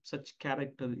develop such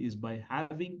character is by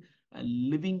having a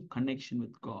living connection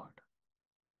with God.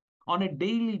 On a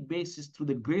daily basis, through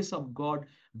the grace of God,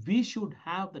 we should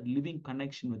have that living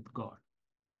connection with God.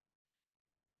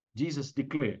 Jesus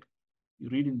declared, you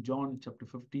read in John chapter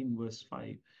 15, verse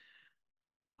 5,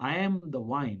 I am the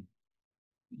vine,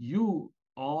 you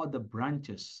are the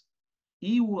branches.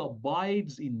 He who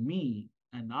abides in me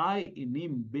and I in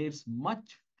him bears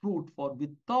much fruit, for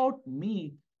without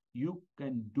me you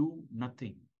can do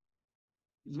nothing.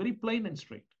 It's very plain and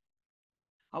straight.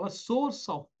 Our source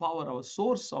of power, our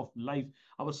source of life,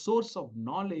 our source of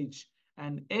knowledge,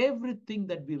 and everything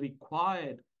that we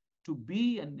require to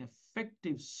be an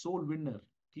effective soul winner,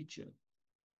 teacher,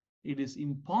 it is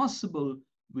impossible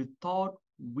without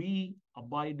we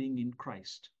abiding in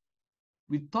Christ.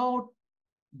 Without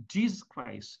Jesus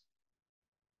Christ,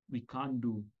 we can't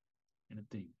do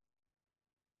anything.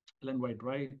 Ellen White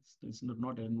writes, it's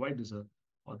not Ellen White, is an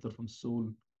author from Soul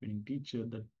Winning Teacher,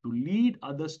 that to lead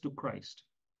others to Christ,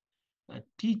 a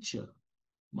teacher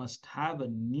must have a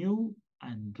new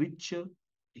and richer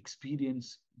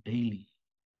experience daily.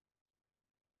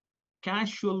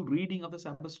 Casual reading of the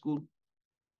Sabbath School,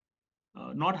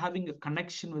 not having a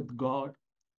connection with God,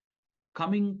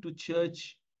 coming to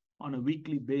church on a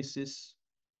weekly basis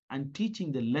and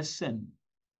teaching the lesson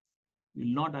will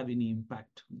not have any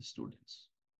impact on the students.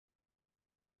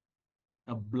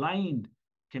 A blind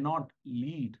cannot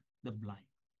lead the blind.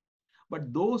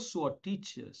 But those who are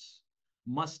teachers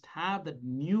must have that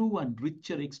new and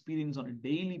richer experience on a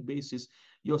daily basis.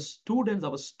 Your students,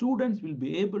 our students will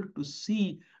be able to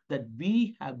see that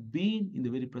we have been in the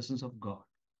very presence of God.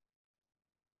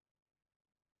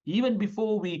 Even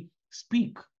before we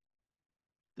speak,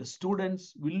 the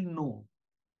students will know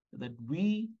that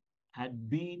we had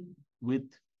been with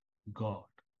God.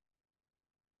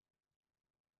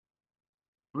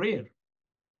 Prayer,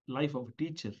 life of a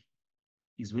teacher,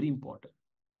 is very important.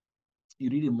 You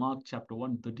read in Mark chapter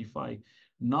 1:35,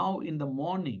 now in the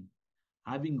morning,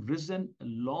 having risen a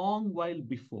long while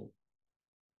before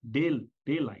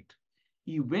daylight,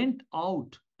 he went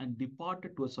out and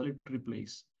departed to a solitary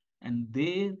place, and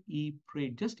there he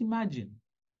prayed. Just imagine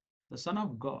the Son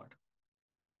of God,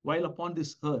 while upon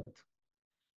this earth,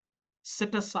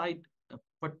 set aside a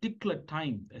particular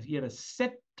time. He had a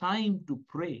set time to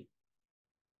pray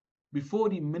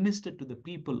before he ministered to the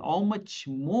people. How much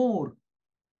more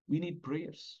we need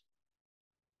prayers?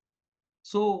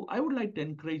 So I would like to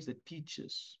encourage the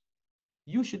teachers.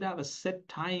 You should have a set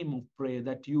time of prayer,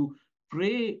 that you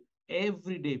pray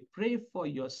every day. Pray for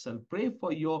yourself. Pray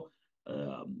for your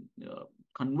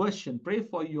conversion. Pray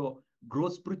for your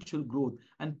growth, spiritual growth,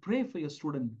 and pray for your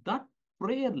student. That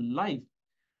prayer life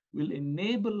will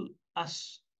enable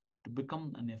us to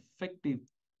become an effective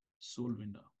soul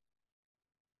winner.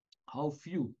 How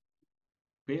few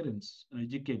parents and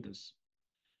educators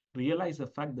realize the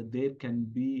fact that there can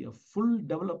be a full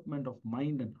development of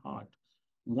mind and heart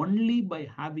only by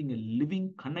having a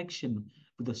living connection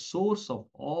with the source of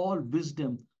all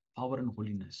wisdom, power, and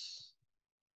holiness.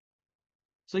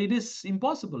 So it is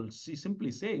impossible, she simply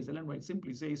says, Ellen White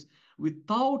simply says,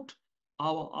 without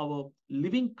our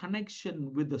living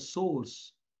connection with the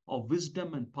source of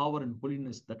wisdom and power and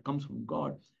holiness that comes from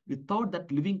God, without that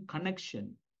living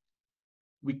connection,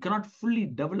 we cannot fully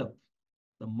develop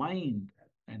the mind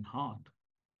and heart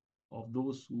of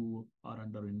those who are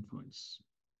under influence.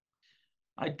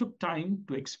 I took time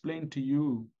to explain to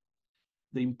you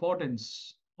the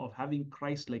importance of having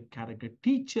Christ-like character.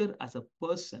 Teacher as a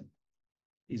person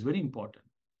is very important.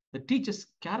 The teacher's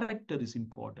character is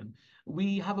important.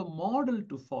 We have a model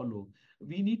to follow.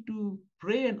 We need to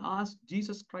pray and ask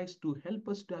Jesus Christ to help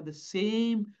us to have the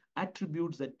same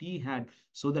attributes that he had,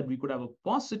 so that we could have a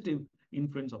positive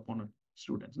influence upon our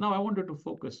students. Now, I wanted to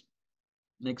focus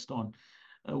next on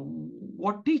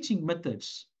what teaching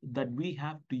methods that we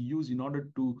have to use in order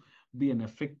to be an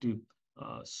effective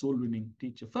soul-winning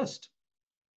teacher. First,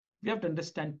 we have to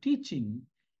understand teaching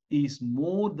is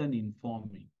more than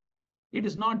informing. It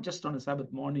is not just on a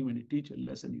Sabbath morning when you teach a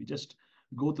lesson, you just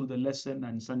go through the lesson,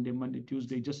 and Sunday, Monday,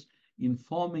 Tuesday, just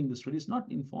informing the students. It's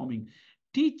not informing.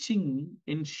 Teaching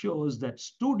ensures that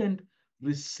students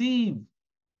receive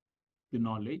the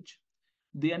knowledge,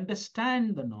 they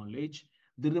understand the knowledge,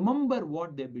 they remember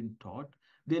what they've been taught,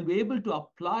 they'll be able to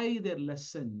apply their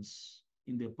lessons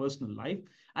in their personal life,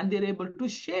 and they're able to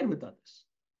share with others.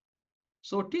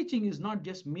 So teaching is not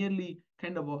just merely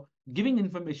kind of giving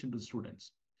information to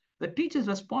students. The teacher's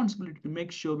responsibility to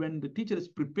make sure when the teacher is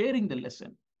preparing the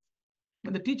lesson,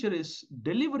 when the teacher is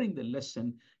delivering the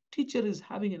lesson, teacher is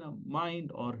having in a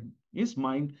mind or his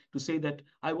mind to say that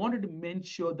I wanted to make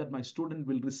sure that my student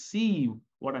will receive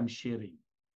what I'm sharing.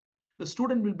 The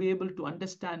student will be able to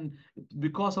understand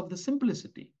because of the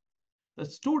simplicity. The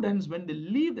students, when they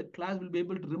leave the class, will be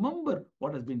able to remember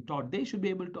what has been taught. They should be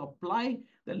able to apply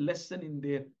the lesson in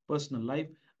their personal life,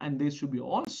 and there should be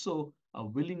also a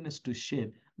willingness to share.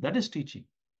 That is teaching.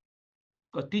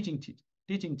 Because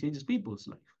teaching changes people's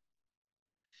life.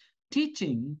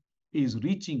 Teaching is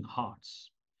reaching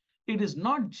hearts. It is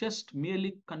not just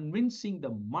merely convincing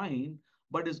the mind,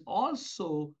 but is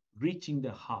also reaching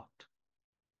the heart.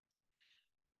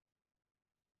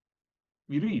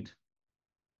 We read,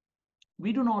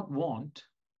 we do not want,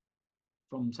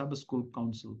 from Sabbath School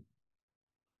Council,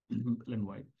 Ellen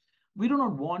White, we do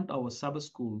not want our Sabbath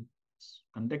school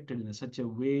conducted in such a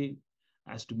way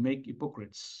as to make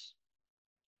hypocrites.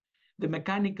 the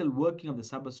mechanical working of the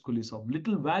Sabbath school is of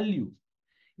little value.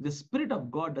 The Spirit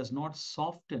of God does not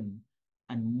soften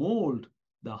and mold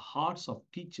the hearts of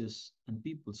teachers and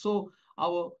people. So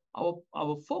our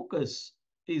focus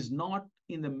is not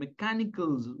in the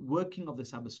mechanical working of the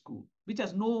Sabbath school, which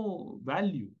has no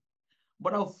value,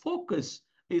 but our focus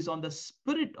is on the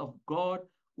Spirit of God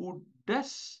who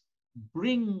does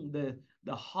bring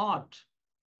the heart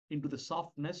into the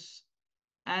softness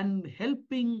and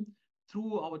helping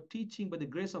through our teaching by the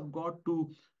grace of God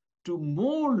to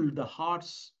mold the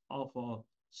hearts of our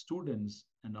students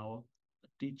and our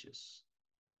teachers.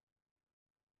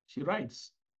 She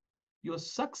writes, your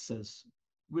success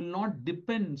will not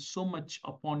depend so much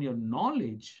upon your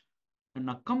knowledge and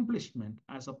accomplishment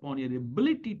as upon your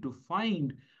ability to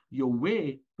find your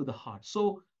way to the heart.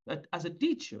 So that as a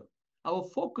teacher, our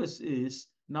focus is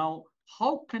now,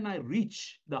 how can I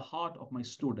reach the heart of my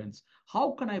students?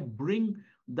 How can I bring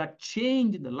that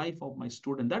change in the life of my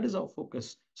student? That is our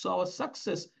focus. So our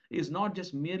success is not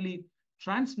just merely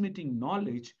transmitting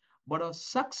knowledge, but our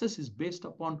success is based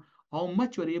upon how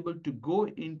much we're able to go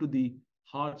into the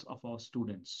hearts of our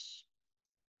students.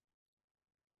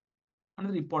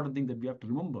 Another important thing that we have to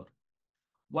remember,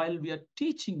 while we are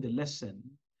teaching the lesson,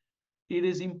 it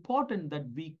is important that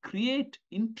we create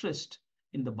interest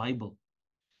in the Bible.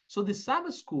 So the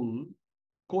Sabbath School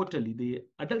Quarterly, the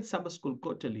Adult Sabbath School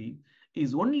Quarterly,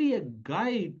 is only a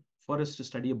guide for us to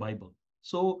study a Bible.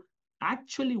 So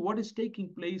actually what is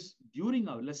taking place during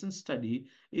our lesson study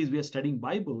is we are studying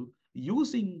Bible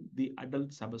using the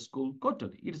Adult Sabbath School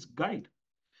Quarterly. It is guide.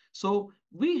 So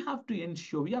we have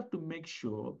to make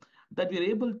sure that we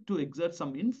are able to exert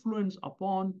some influence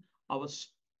upon our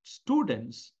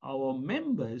students, our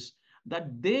members,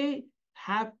 that they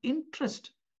have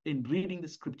interest in reading the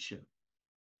scripture.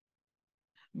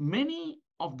 Many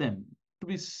of them,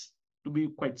 to be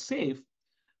quite safe,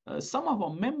 some of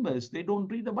our members, they don't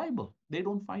read the Bible. They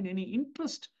don't find any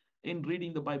interest in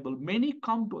reading the Bible. Many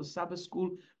come to a Sabbath school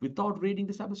without reading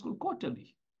the Sabbath school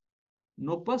quarterly.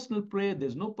 No personal prayer,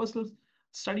 there's no personal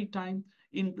study time.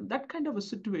 In that kind of a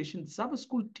situation, the Sabbath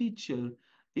school teacher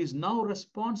is now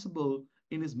responsible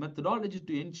in his methodology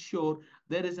to ensure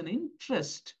there is an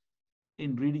interest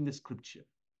in reading the scripture.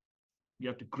 You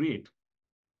have to create.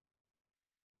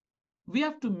 We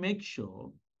have to make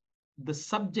sure the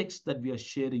subjects that we are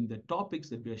sharing, the topics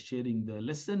that we are sharing, the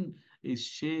lesson is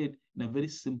shared in a very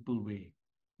simple way.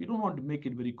 You don't want to make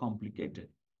it very complicated.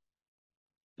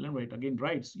 Ellen White again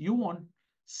writes, you want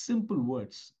simple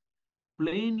words,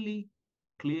 plainly,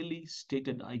 clearly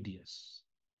stated ideas.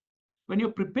 When you're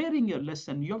preparing your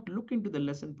lesson, you have to look into the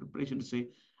lesson preparation to say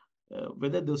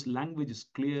whether those language is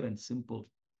clear and simple,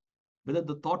 whether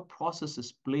the thought process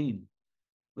is plain,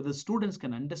 whether students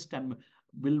can understand.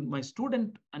 Will my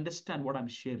student understand what I'm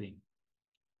sharing?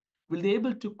 Will they be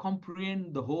able to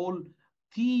comprehend the whole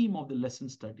theme of the lesson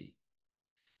study?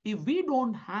 If we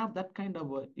don't have that kind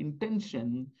of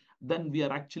intention, then we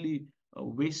are actually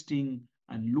wasting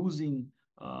and losing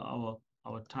our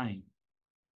time.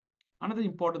 Another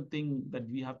important thing that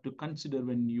we have to consider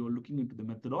when you're looking into the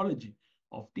methodology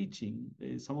of teaching,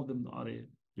 some of them are a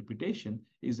repetition,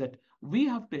 is that we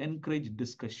have to encourage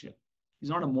discussion. It's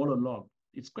not a monologue.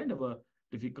 It's kind of a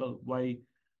difficult why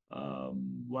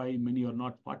many are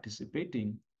not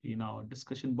participating in our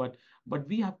discussion, but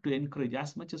we have to encourage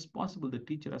as much as possible. The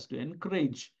teacher has to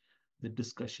encourage the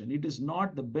discussion. It is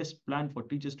not the best plan for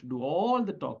teachers to do all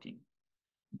the talking,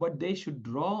 but they should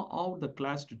draw out the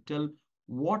class to tell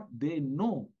what they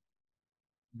know.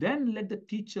 Then let the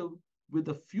teacher, with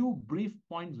a few brief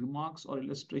point remarks or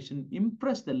illustration,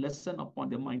 impress the lesson upon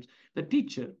their minds. The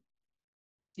teacher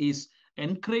is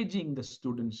encouraging the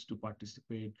students to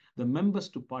participate, the members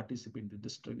to participate in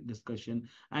the discussion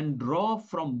and draw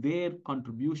from their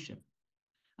contribution.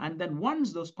 And then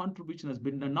once those contribution has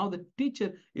been done, now the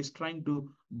teacher is trying to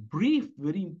brief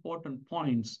very important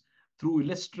points through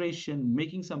illustration,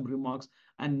 making some remarks,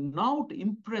 and now to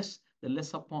impress the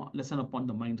lesson upon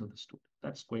the minds of the student.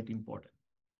 That's quite important.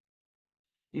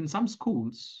 In some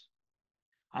schools,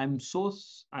 I'm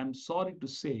sorry to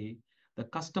say, the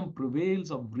custom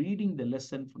prevails of reading the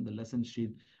lesson from the lesson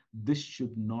sheet. This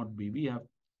should not be. We have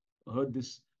heard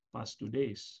this past 2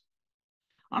 days.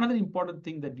 Another important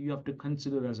thing that you have to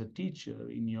consider as a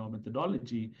teacher in your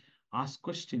methodology, ask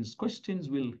questions. Questions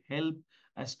will help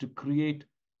us to create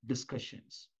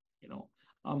discussions.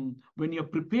 When you're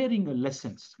preparing a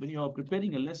lessons,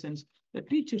 the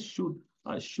teacher should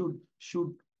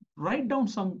write down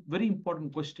some very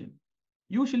important question.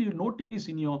 Usually you notice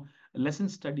in your lesson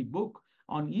study book,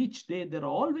 on each day, there are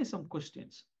always some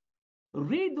questions.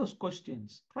 Read those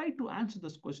questions, try to answer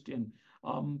this question.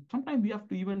 Sometimes we have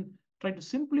to even Try to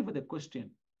simplify the question.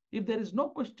 If there is no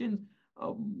question,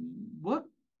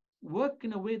 work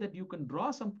in a way that you can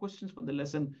draw some questions from the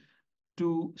lesson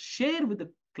to share with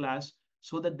the class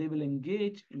so that they will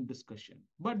engage in discussion.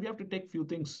 But we have to take few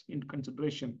things into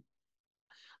consideration.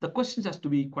 The questions has to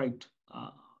be quite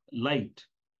light,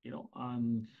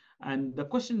 and the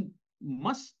question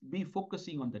must be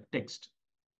focusing on the text.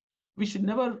 We should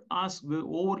never ask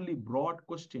overly broad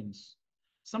questions.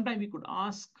 Sometimes we could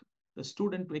ask the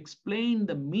student to explain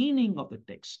the meaning of the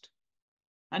text.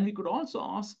 And we could also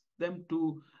ask them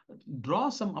to draw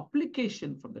some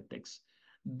application from the text.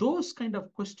 Those kind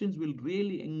of questions will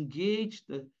really engage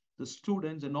the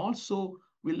students and also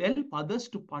will help others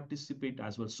to participate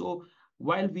as well. So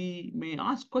while we may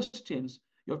ask questions,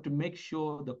 you have to make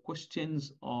sure the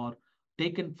questions are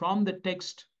taken from the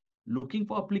text, looking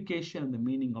for application and the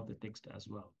meaning of the text as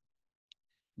well.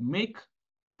 Make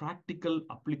practical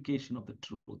application of the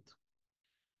truth.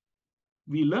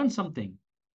 We learn something,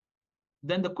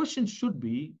 then the question should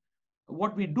be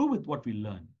what we do with what we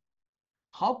learn.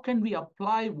 How can we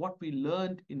apply what we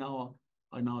learned in our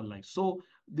life? So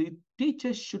the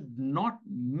teachers should not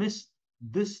miss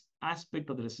this aspect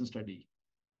of the lesson study.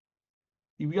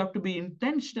 You have to be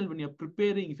intentional when you're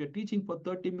preparing. If you're teaching for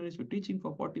 30 minutes, you're teaching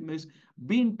for 40 minutes,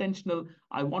 be intentional.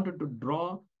 I wanted to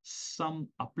draw some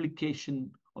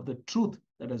application of the truth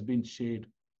that has been shared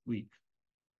week.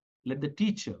 Let the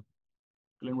teacher,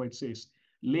 Glenn White says,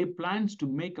 lay plans to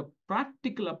make a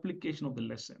practical application of the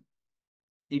lesson.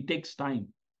 It takes time.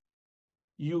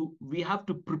 We have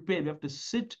to prepare. We have to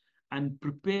sit and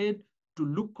prepare to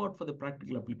look out for the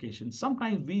practical application.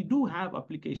 Sometimes we do have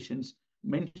applications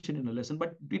mentioned in a lesson,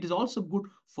 but it is also good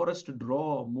for us to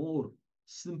draw more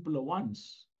simpler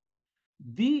ones.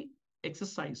 The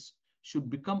exercise should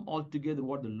become altogether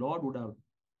what the Lord would have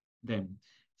them.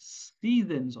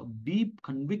 Seasons of deep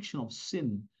conviction of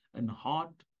sin and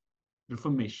heart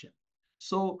reformation.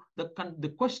 So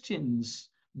the questions,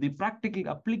 the practical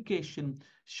application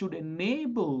should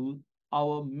enable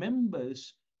our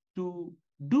members to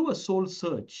do a soul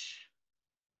search,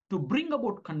 to bring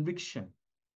about conviction.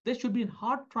 There should be a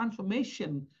heart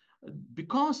transformation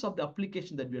because of the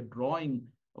application that we are drawing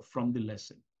from the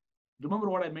lesson. Remember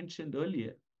what I mentioned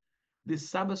earlier, this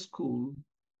Sabbath School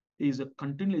is a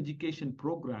continuing education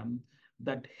program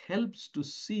that helps to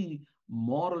see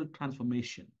moral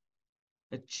transformation,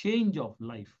 a change of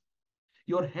life.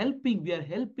 We are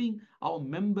helping our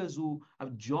members who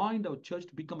have joined our church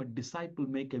to become a disciple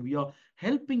maker. We are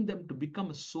helping them to become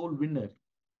a soul winner.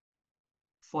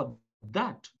 For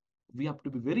that, we have to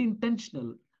be very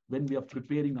intentional when we are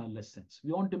preparing our lessons.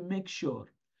 We want to make sure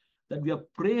that we are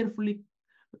prayerfully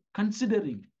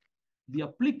considering the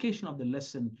application of the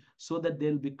lesson so that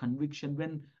there will be conviction.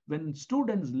 When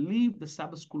students leave the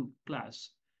Sabbath school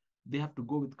class, they have to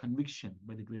go with conviction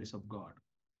by the grace of God.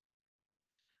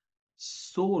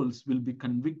 Souls will be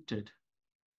convicted.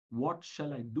 What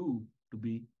shall I do to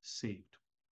be saved?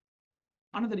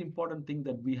 Another important thing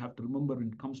that we have to remember when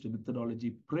it comes to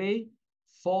methodology, pray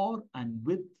for and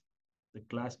with the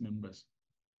class members.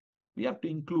 We have to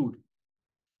include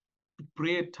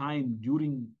prayer time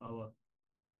during our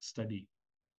study.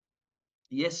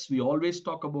 Yes, we always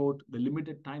talk about the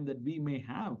limited time that we may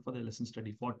have for the lesson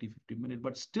study, 40, 50 minutes,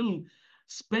 but still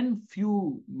spend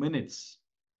few minutes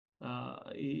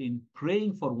in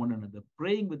praying for one another,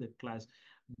 praying with the class.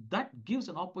 That gives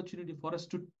an opportunity for us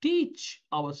to teach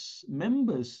our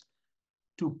members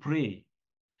to pray.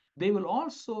 They will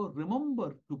also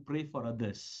remember to pray for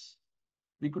others.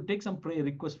 We could take some prayer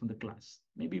requests from the class.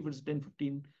 Maybe if it's 10,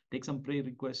 15, take some prayer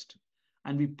request,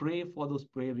 and we pray for those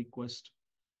prayer requests.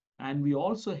 And we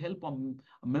also help our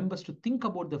members to think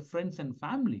about their friends and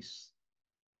families.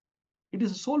 It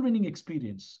is a soul-winning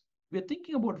experience. We are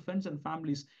thinking about friends and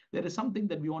families. There is something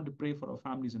that we want to pray for our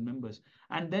families and members.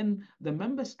 And then the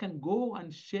members can go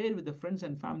and share with the friends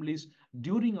and families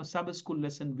during a Sabbath school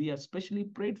lesson. We have specially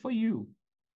prayed for you.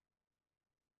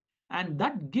 And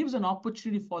that gives an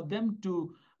opportunity for them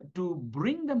to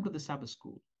bring them to the Sabbath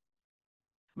school.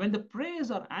 When the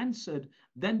prayers are answered,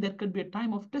 then there can be a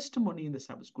time of testimony in the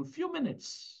Sabbath school, few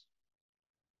minutes.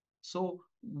 So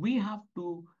we have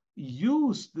to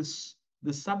use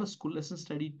the Sabbath school lesson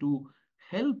study to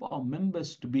help our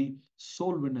members to be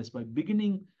soul winners by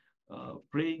beginning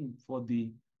praying for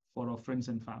our friends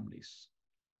and families.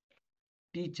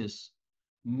 Teachers,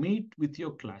 meet with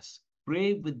your class,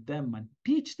 pray with them and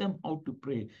teach them how to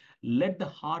pray. Let the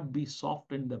heart be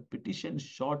softened, the petition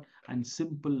short and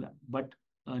simple, but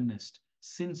earnest,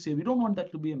 sincere. We don't want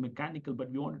that to be a mechanical, but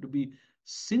we want it to be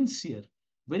sincere,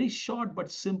 very short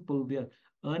but simple. We are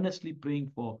earnestly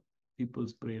praying for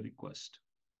people's prayer request.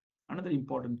 another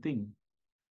important thing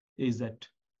is that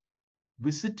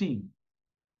visiting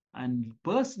and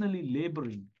personally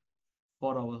laboring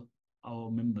for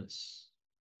our members,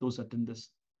 those attend this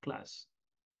class.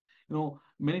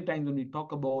 Many times when we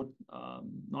talk about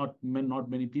not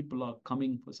many people are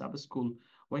coming for Sabbath school,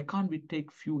 why can't we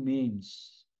take few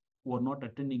names who are not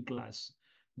attending class?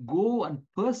 Go and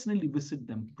personally visit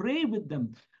them, pray with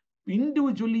them,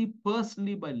 individually,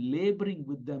 personally, by laboring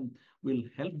with them, will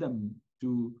help them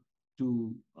to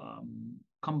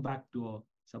come back to our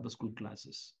Sabbath school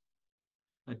classes.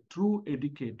 A true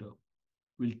educator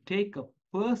will take a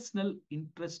personal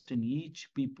interest in each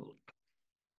people.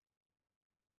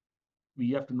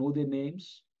 We have to know their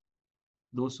names,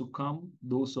 those who come,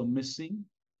 those who are missing,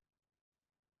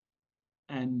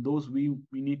 and those we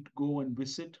need to go and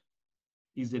visit.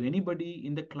 Is there anybody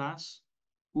in the class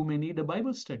who may need a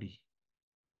Bible study?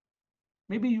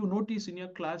 Maybe you notice in your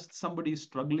class somebody is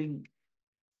struggling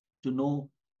to know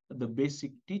the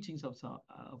basic teachings of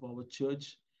our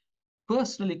church.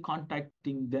 Personally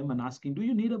contacting them and asking, do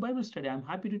you need a Bible study? I'm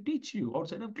happy to teach you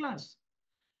outside of class.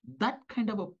 That kind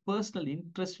of a personal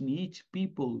interest in each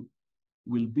people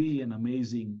will be an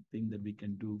amazing thing that we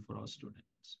can do for our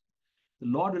students. The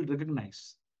Lord will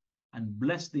recognize and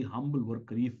bless the humble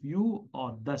worker. If you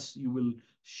are thus, you will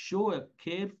show a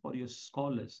care for your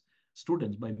scholars,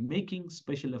 students, by making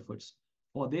special efforts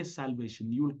for their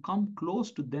salvation. You will come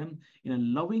close to them in a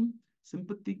loving,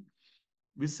 sympathetic,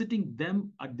 visiting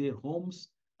them at their homes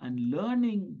and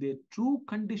learning their true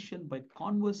condition by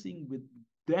conversing with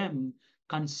them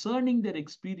concerning their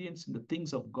experience in the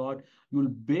things of God. You will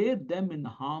bear them in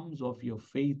the arms of your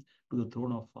faith to the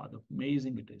throne of Father.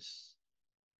 Amazing it is.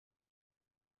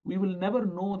 We will never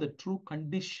know the true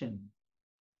condition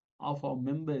of our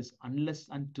members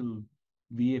until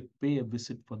we pay a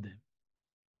visit for them.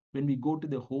 When we go to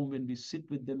their home, when we sit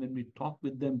with them, when we talk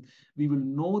with them, we will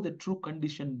know the true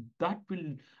condition. That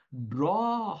will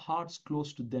draw our hearts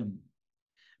close to them.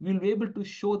 We'll be able to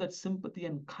show that sympathy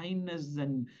and kindness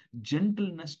and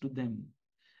gentleness to them.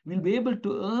 We'll be able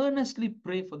to earnestly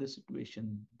pray for the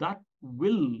situation. That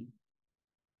will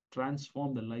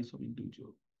transform the lives of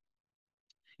individuals.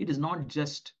 It is not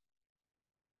just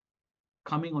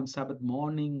coming on Sabbath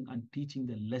morning and teaching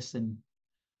the lesson.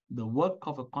 The work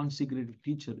of a consecrated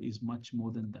teacher is much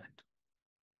more than that.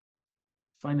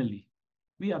 Finally,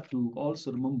 we have to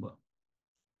also remember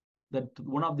that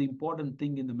one of the important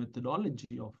things in the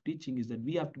methodology of teaching is that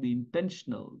we have to be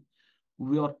intentional.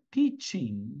 We are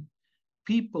teaching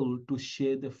people to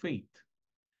share the faith.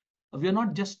 We are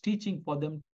not just teaching for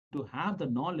them to have the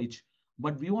knowledge,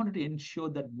 but we wanted to ensure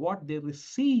that what they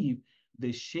receive,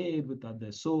 they share with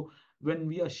others. So when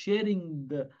we are sharing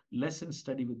the lesson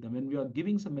study with them, when we are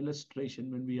giving some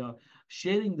illustration, when we are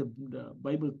sharing the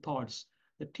Bible thoughts,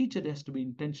 the teacher has to be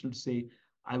intentional to say,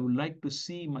 I would like to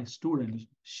see my students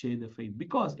share the faith.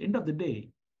 Because end of the day,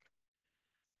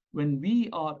 when we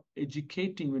are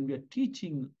educating, when we are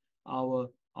teaching our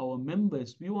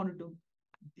members, we wanted to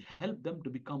help them to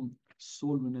become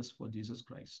soul winners for Jesus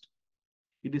Christ.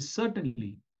 It is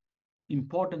certainly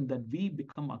important that we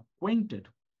become acquainted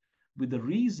with the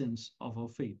reasons of our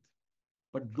faith.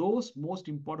 But those most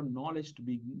important knowledge to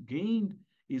be gained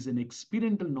is an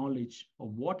experiential knowledge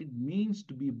of what it means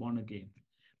to be born again.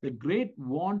 The great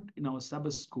want in our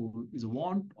Sabbath school is a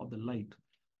want of the light.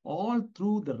 All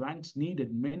through the ranks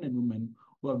needed men and women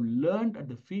who have learned at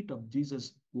the feet of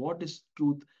Jesus what is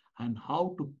truth and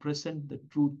how to present the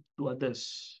truth to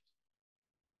others.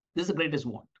 This is the greatest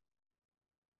want.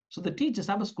 So the teacher,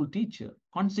 Sabbath school teacher,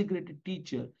 consecrated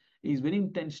teacher, is very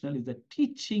intentional, is that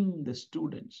teaching the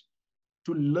students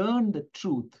to learn the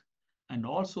truth and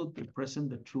also to present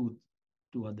the truth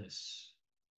to others.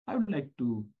 I would like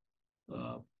to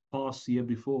pause here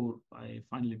before I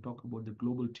finally talk about the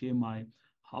global TMI,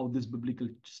 how this biblical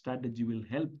strategy will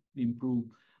help improve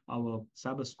our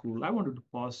Sabbath school. I wanted to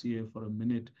pause here for a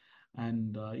minute,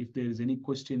 and if there is any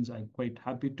questions, I'm quite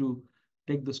happy to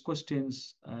take those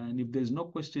questions. And if there's no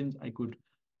questions, I could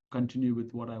continue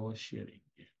with what I was sharing.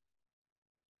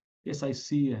 Yes, I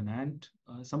see an hand.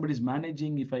 Somebody's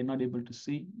managing if I'm not able to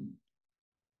see.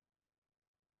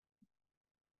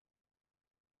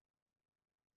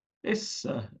 Yes,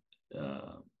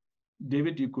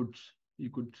 David, you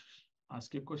could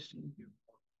ask a question.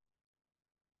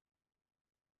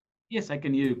 Yes, I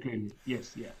can hear you clearly.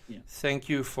 Yes, yeah. Thank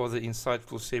you for the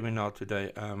insightful seminar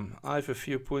today. I have a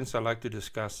few points I'd like to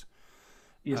discuss.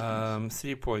 Yes,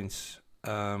 3 points.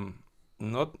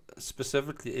 Not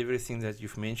specifically everything that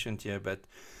you've mentioned here, but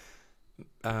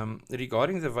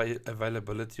regarding the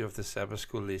availability of the Sabbath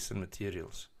school lesson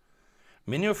materials.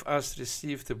 Many of us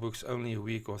receive the books only a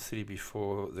week or 3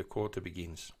 before the quarter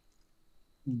begins.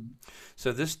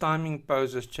 So this timing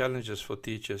poses challenges for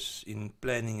teachers in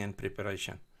planning and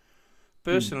preparation.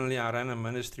 Personally, I run a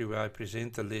ministry where I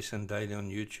present a lesson daily on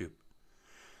YouTube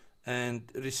and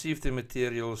receive the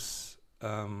materials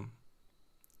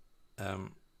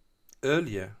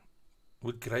earlier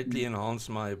would greatly enhance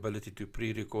my ability to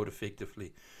pre-record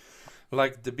effectively.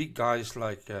 Like the big guys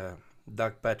like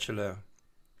Doug Batchelor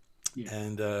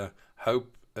and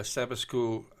Hope, Sabbath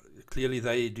School, clearly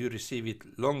they do receive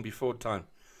it long before time.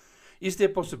 Is there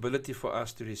a possibility for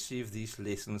us to receive these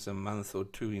lessons a month or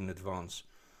 2 in advance?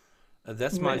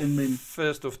 That's my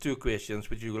first of 2 questions.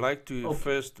 Would you like to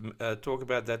first talk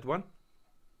about that one?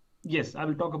 Yes, I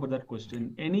will talk about that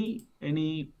question.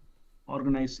 Any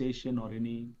organization or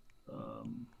any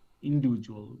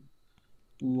individual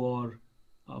who are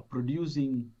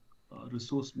producing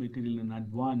resource material in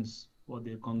advance for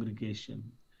their congregation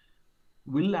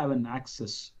will have an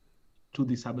access to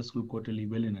the Sabbath School Quarterly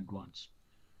well in advance.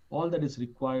 All that is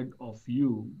required of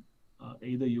you,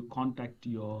 either you contact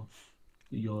your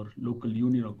local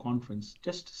union or conference,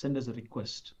 just send us a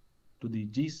request to the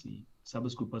GC,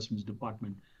 Sabbath School Persons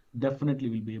Department. Definitely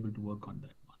we'll be able to work on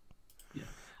that one. Yeah.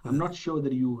 I'm not sure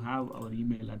that you have our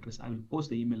email address. I will post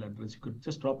the email address. You could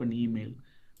just drop an email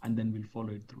and then we'll follow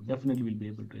it through. Definitely we'll be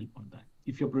able to help on that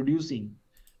if you're producing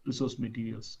resource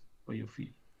materials for your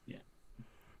field.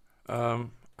 Yeah.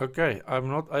 Okay, I'm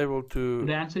not able to...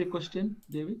 Did I answer your question,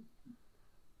 David?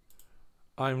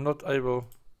 I'm not able...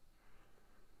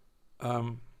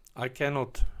 I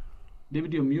cannot...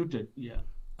 David, you're muted. Yeah.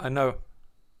 I know.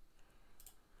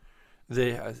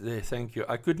 There, thank you.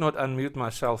 I could not unmute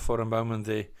myself for a moment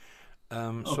there.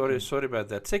 Sorry about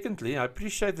that. Secondly, I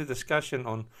appreciate the discussion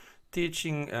on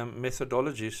teaching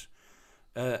methodologies.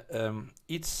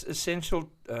 It's essential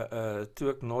to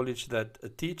acknowledge that a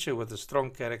teacher with a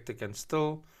strong character can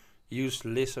still use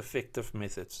less effective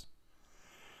methods.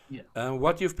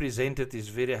 What you've presented is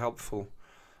very helpful,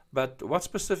 but what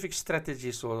specific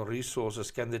strategies or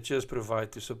resources can the church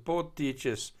provide to support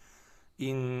teachers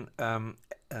in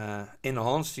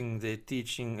enhancing their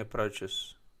teaching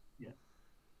approaches?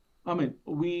 I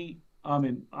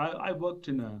worked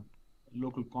in a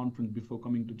local conference before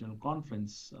coming to General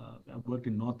Conference. I've worked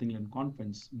in North England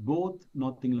Conference, both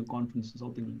North England Conference and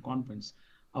South England Conference.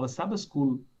 Our Sabbath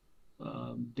School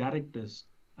directors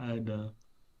had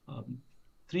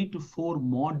 3 to 4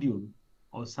 module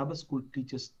or Sabbath School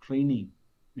teachers training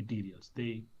materials.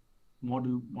 They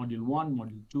module 1,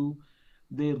 module 2.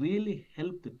 They really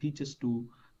help the teachers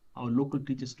our local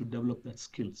teachers to develop that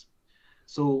skills.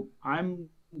 So I'm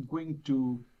going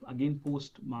to again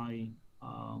post my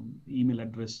email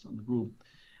address on the group.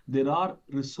 There are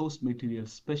resource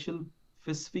materials,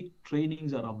 specific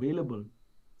trainings are available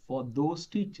for those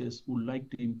teachers who like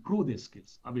to improve their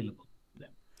skills, available to them.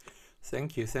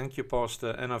 Thank you,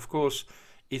 Pastor. And of course,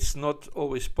 it's not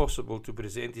always possible to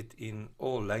present it in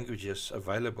all languages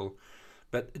available.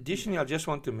 But additionally, I just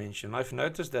want to mention, I've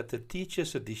noticed that the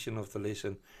teacher's edition of the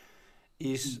lesson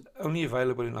is only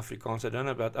available in Afrikaans. I don't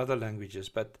know about other languages,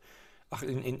 but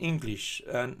in English,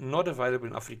 and not available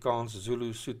in Afrikaans,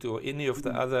 Zulu, Sotho, or any of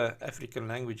the other African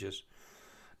languages.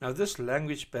 Now, this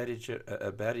language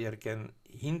barrier can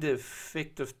hinder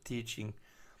effective teaching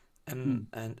and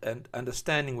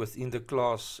understanding within the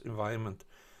class environment.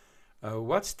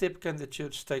 What step can the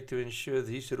church take to ensure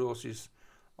these resources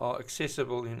are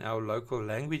accessible in our local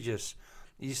languages?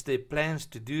 Is there plans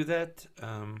to do that?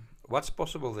 What's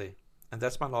possible there? And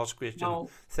that's my last question. Now,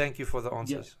 thank you for the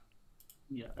answers.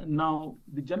 Now,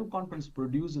 the General Conference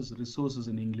produces resources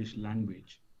in English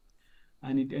language,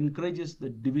 and it encourages the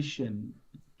division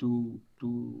to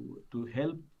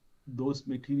help those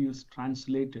materials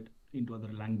translated into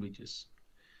other languages.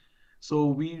 So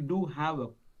we do have a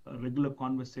regular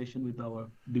conversation with our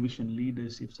division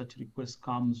leaders. If such request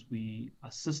comes, we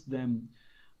assist them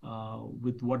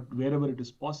with wherever it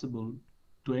is possible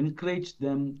to encourage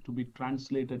them to be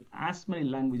translated as many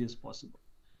languages as possible.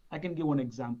 I can give one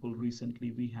example.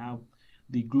 Recently, we have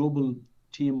the global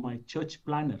TMI church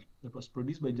planner that was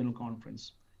produced by General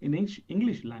Conference in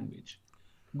English language.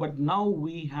 But now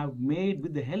we have made,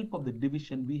 with the help of the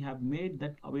division, we have made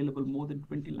that available more than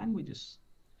 20 languages.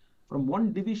 From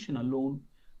one division alone,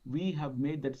 we have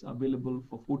made that available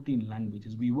for 14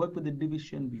 languages. We work with the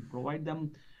division, we provide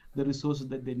them the resources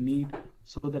that they need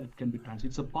so that it can be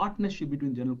translated. It's a partnership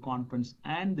between General Conference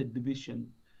and the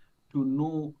division to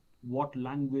know what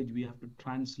language we have to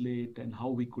translate and how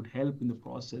we could help in the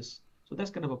process. So that's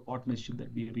kind of a partnership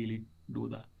that we really do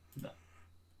that.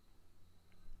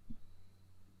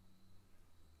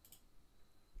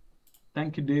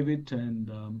 Thank you, David.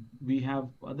 And we have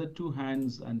other two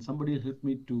hands, and somebody help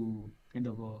me to kind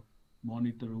of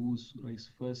monitor who's raised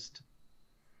first.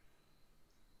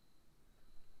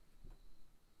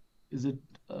 Is it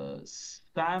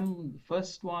Sam,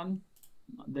 first one,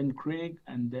 then Craig,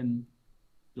 and then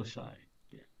Joshai?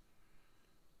 Yeah.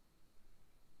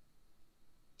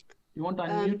 You want to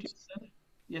unmute yourself?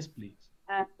 Yes, please.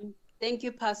 Thank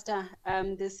you, Pastor.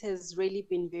 This has really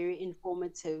been very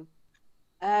informative.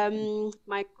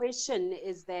 My question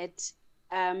is that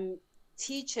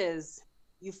teachers,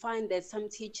 you find that some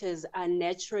teachers are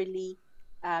naturally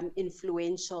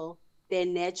influential. They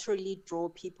naturally draw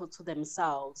people to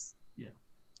themselves. Yeah.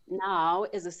 Now,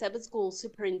 as a Sabbath school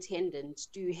superintendent,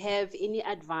 do you have any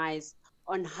advice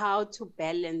on how to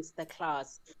balance the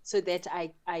class so that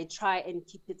I try and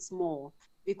keep it small?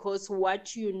 Because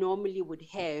what you normally would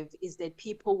have is that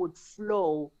people would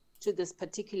flow to this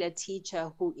particular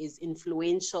teacher who is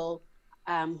influential,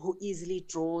 who easily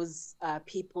draws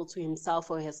people to himself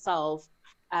or herself,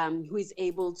 who is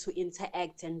able to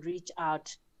interact and reach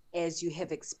out as you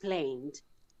have explained.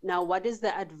 Now, what is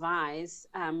the advice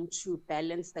to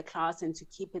balance the class and to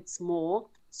keep it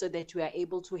small so that we are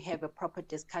able to have a proper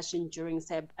discussion during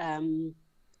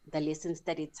the lesson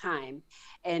study time,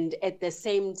 and at the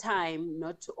same time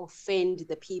not to offend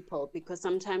the people? Because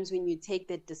sometimes when you take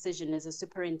that decision as a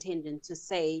superintendent to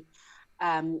say,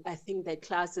 I think that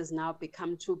class has now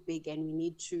become too big and we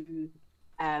need to,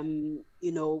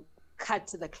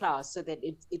 cut the class so that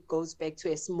it goes back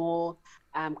to a small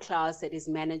class that is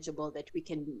manageable, that we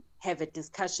can have a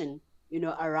discussion,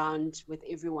 around with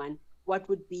everyone. What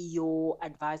would be your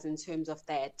advice in terms of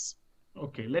that?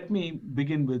 Okay, let me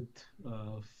begin with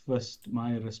first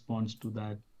my response to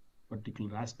that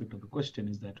particular aspect of the question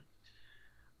is that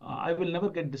I will never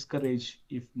get discouraged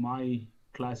if my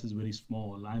class is very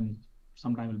small.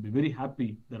 Sometimes will be very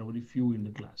happy there are very few in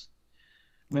the class.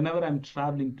 Whenever I'm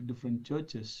traveling to different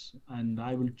churches, and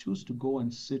I will choose to go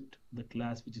and sit the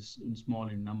class which is small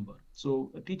in number.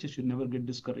 So a teacher should never get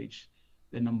discouraged.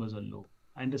 Their numbers are low.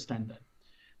 I understand that.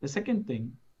 The second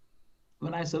thing,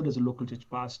 when I served as a local church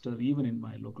pastor, even in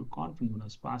my local conference when I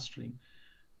was pastoring,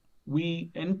 we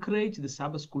encourage the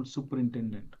Sabbath school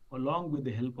superintendent, along with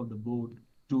the help of the board,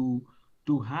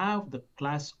 to have the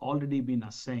class already been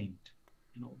assigned.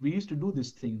 We used to do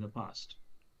this thing in the past.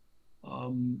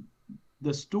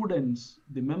 The students,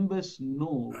 the members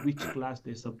know which class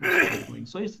they're supposed to be going.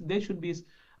 So there should be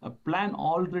a plan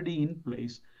already in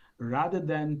place, rather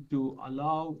than to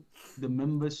allow the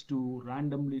members to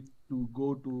randomly to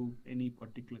go to any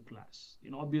particular class.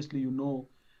 Obviously,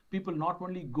 people not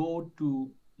only go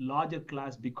to larger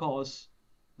class because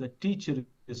the teacher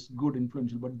is good,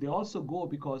 influential, but they also go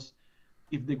because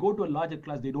if they go to a larger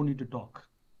class, they don't need to talk.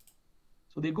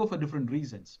 So they go for different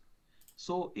reasons.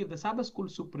 So if the Sabbath school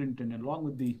superintendent, along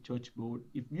with the church board,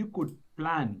 if you could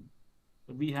plan,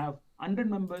 we have 100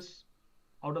 members,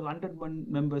 out of 101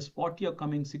 members, 40 are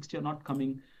coming, 60 are not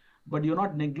coming, but you're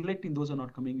not neglecting those who are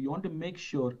not coming. You want to make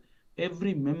sure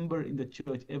every member in the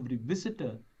church, every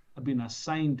visitor have been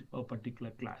assigned a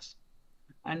particular class.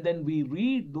 And then we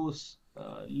read those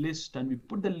lists and we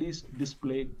put the list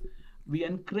display. We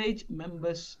encourage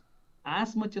members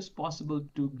as much as possible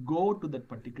to go to that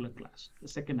particular class. The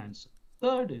second answer.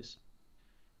 Third is,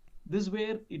 this is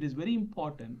where it is very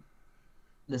important,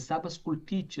 the Sabbath school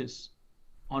teachers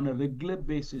on a regular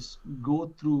basis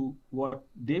go through what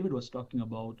David was talking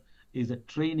about, is a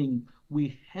training.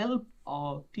 We help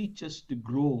our teachers to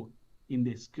grow in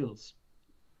their skills.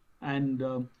 And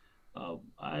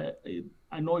I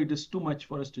know it is too much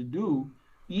for us to do.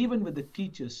 Even with the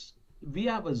teachers, we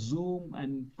have a Zoom,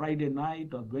 and Friday night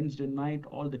or Wednesday night,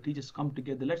 all the teachers come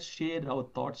together. Let's share our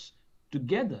thoughts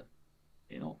together,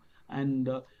 and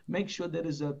make sure there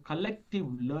is a collective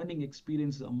learning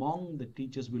experience among the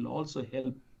teachers will also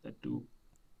help to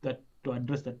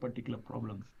address that particular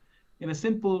problem. In a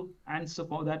simple answer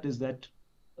for that is that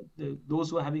those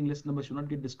who are having less numbers should not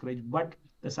get discouraged, but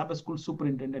the Sabbath school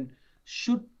superintendent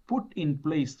should put in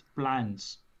place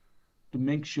plans to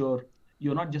make sure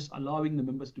you're not just allowing the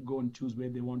members to go and choose where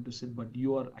they want to sit, but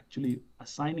you are actually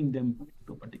assigning them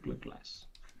to a particular class.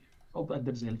 Hope that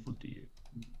is helpful to you.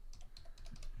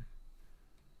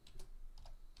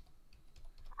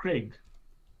 Craig.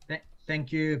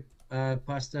 Thank you,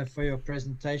 Pastor, for your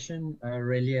presentation. I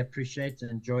really appreciate and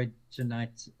enjoyed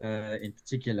tonight in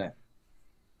particular.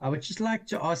 I would just like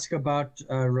to ask about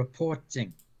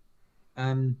reporting.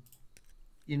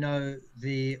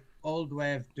 The old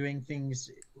way of doing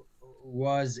things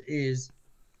is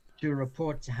to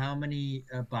report how many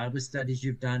Bible studies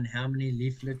you've done, how many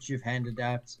leaflets you've handed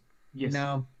out. Yes.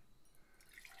 Now,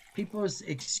 people's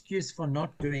excuse for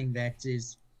not doing that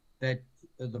is that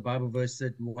the Bible verse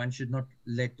that one should not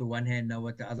let the one hand know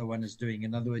what the other one is doing.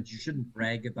 In other words, you shouldn't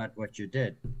brag about what you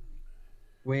did.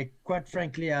 Where, quite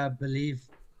frankly, I believe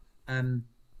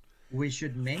we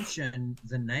should mention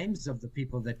the names of the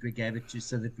people that we gave it to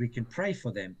so that we can pray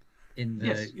for them in the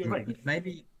Yes, you're group. right.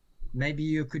 But maybe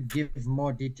you could give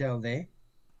more detail there.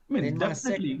 I mean, Then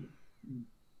definitely.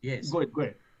 Yes. Go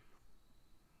ahead.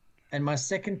 And my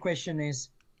second question is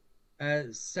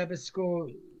Sabbath School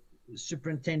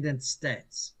Superintendent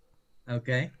stats,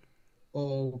 okay?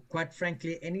 Or quite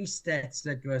frankly, any stats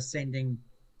that we're sending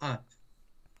up.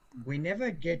 We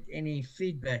never get any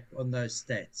feedback on those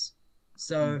stats.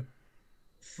 So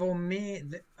for me,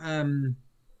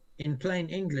 in plain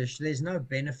English, there's no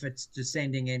benefit to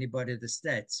sending anybody the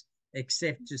stats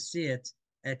except to see it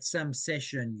at some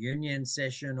session, union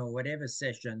session or whatever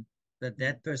session,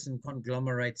 that person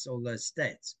conglomerates all those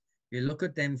stats. You look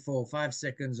at them for 5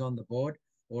 seconds on the board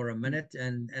or a minute,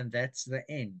 and that's the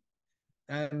end.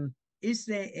 Is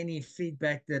there any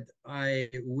feedback that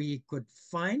we could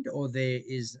find, or there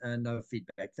is no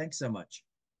feedback? Thanks so much.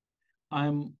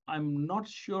 I'm not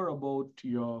sure about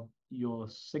your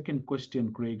second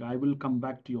question, Craig. I will come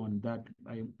back to you on that.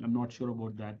 I'm not sure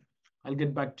about that. I'll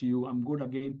get back to you. I'm good.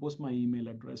 Again, post my email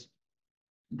address.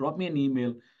 Drop me an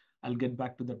email. I'll get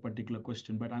back to that particular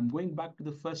question. But I'm going back to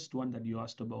the first one that you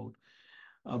asked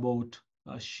about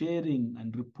sharing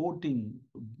and reporting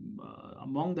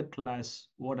among the class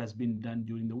what has been done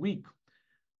during the week.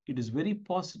 It is very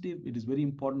positive. It is very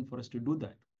important for us to do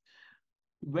that.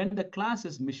 When the class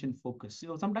is mission focused,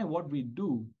 sometimes what we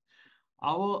do,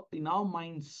 in our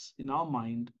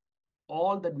mind,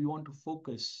 all that we want to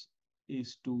focus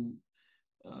is to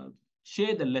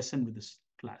share the lesson with this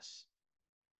class.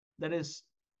 That is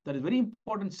a very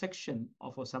important section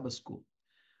of our Sabbath school.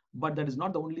 But that is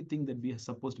not the only thing that we are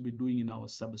supposed to be doing in our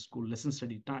Sabbath school lesson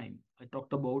study time. I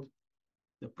talked about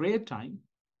the prayer time,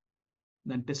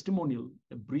 then testimonial,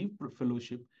 a brief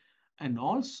fellowship, and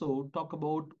also talk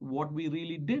about what we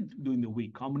really did during the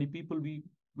week, how many people we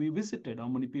visited, how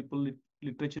many people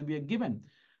literature we are given.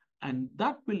 And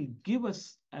that will give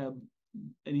us an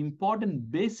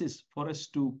important basis for us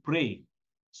to pray.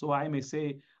 So I may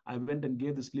say, I went and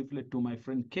gave this leaflet to my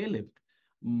friend Caleb.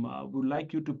 Would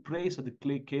like you to pray so that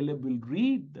Caleb will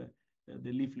read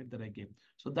the leaflet that I gave.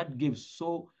 So that gives.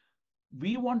 So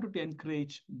we wanted to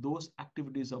encourage those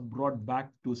activities are brought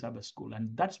back to Sabbath school. And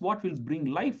that's what will bring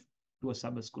life to a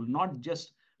Sabbath school, not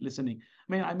just listening.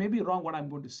 I mean, I may be wrong. What I'm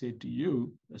going to say to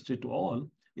you, say to all,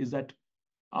 is that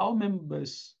our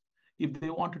members, if they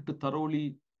wanted to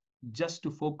thoroughly just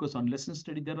to focus on lesson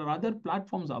study, there are other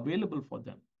platforms available for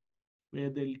them where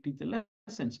they'll teach the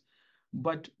lessons.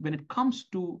 But when it comes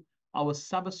to our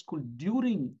Sabbath school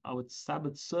during our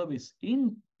Sabbath service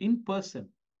in person,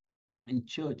 in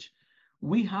church,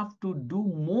 we have to do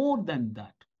more than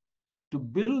that to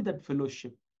build that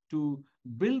fellowship, to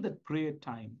build that prayer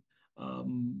time,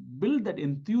 build that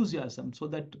enthusiasm so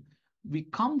that we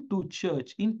come to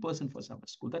church in person for Sabbath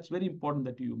school. That's very important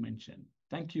that you mentioned.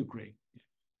 Thank you, Craig.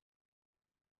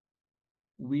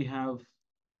 We have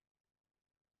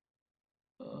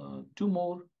two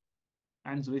more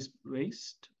hands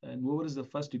raised. And whoever is the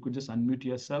first, you could just unmute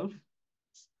yourself.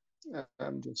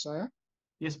 Josiah.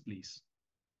 Yes, please.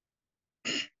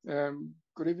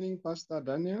 Good evening, Pastor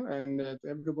Daniel, and to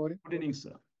everybody. Good evening,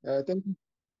 sir.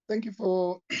 Thank you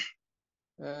for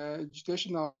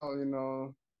educational,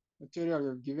 material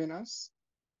you've given us.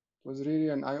 It was really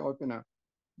an eye opener.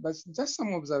 But just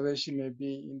some observation,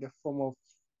 maybe in the form of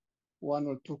one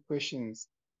or two questions.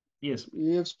 Yes.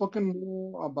 You have spoken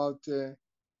more about a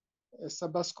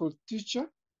Sabbath school teacher.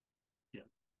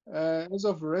 Yeah. As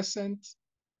of recent,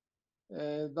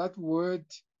 that word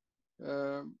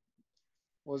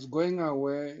was going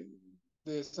away.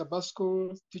 The Sabbath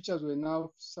school teachers were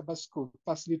now Sabbath school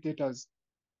facilitators.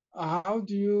 How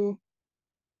do you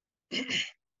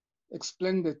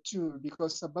explain the two?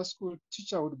 Because Sabbath school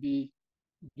teacher would be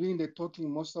doing the talking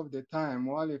most of the time,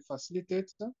 while a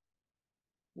facilitator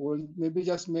will maybe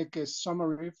just make a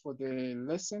summary for the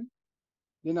lesson,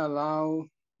 then allow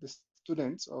the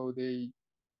students or the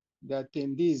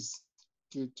attendees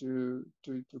to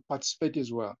participate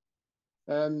as well.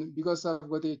 Because I've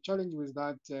got a challenge with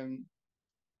that.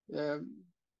 The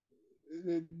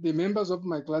members of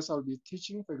my class I'll be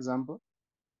teaching, for example,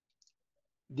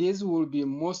 these will be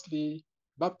mostly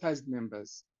baptized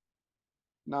members.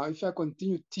 Now, if I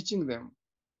continue teaching them,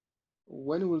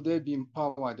 when will they be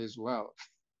empowered as well?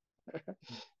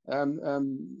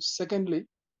 Secondly,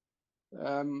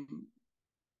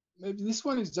 maybe this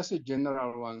one is just a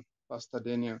general one, Pastor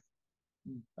Daniel.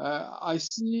 I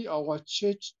see our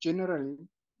church generally,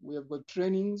 we have got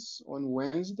trainings on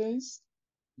Wednesdays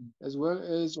as well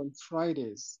as on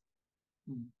Fridays.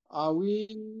 Are we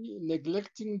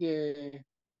neglecting to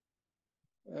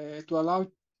allow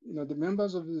the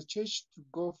members of the church to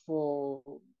go for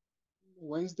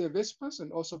Wednesday Vespers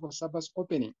and also for Sabbath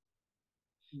opening?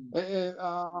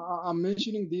 I'm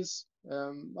mentioning this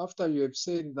after you have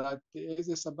said that as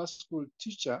a Sabbath school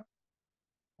teacher,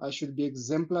 I should be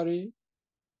exemplary,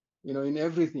 in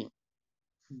everything.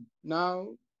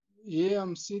 Now, here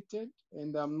I'm seated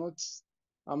and I'm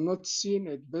not seen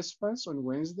at Vespers on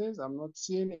Wednesdays. I'm not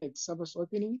seen at Sabbath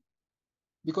opening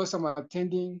because I'm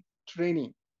attending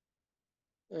training.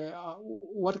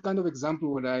 What kind of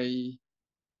example would I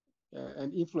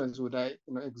and influence would I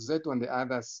exert on the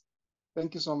others?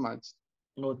 Thank you so much.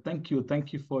 Oh, thank you.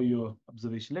 Thank you for your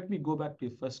observation. Let me go back to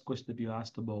your first question that you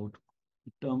asked about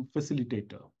the term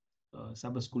facilitator,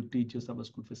 Sabbath school teacher, Sabbath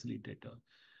school facilitator.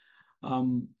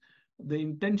 The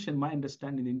intention, my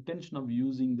understanding, the intention of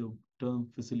using the term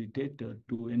facilitator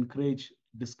to encourage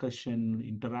discussion,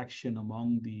 interaction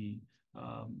among the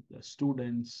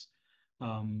students,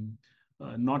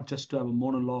 not just to have a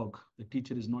monologue. The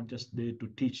teacher is not just there to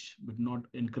teach, but not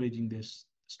encouraging their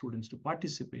students to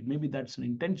participate. Maybe that's an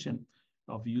intention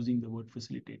of using the word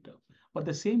facilitator. But at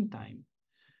the same time,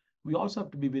 we also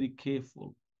have to be very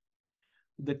careful.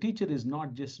 The teacher is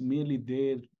not just merely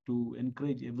there to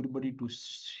encourage everybody to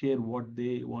share what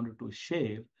they wanted to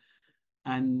share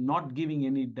and not giving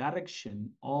any direction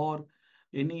or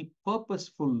any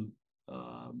purposeful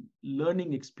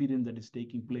learning experience that is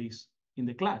taking place in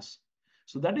the class.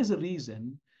 So that is the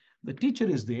reason the teacher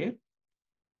is there.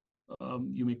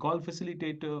 You may call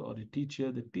facilitator or a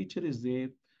teacher. The teacher is there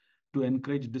to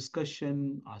encourage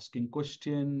discussion, asking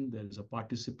questions. There is a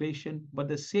participation. But at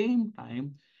the same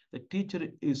time, the teacher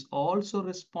is also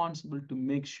responsible to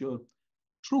make sure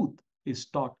truth is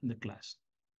taught in the class.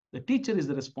 The teacher is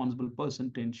the responsible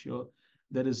person to ensure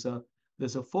there's a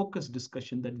focused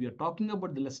discussion, that we are talking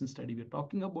about the lesson study, we are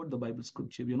talking about the Bible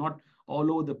scripture, we are not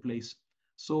all over the place.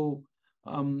 So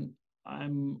I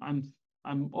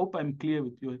hope I'm clear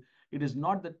with you. It is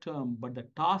not the term, but the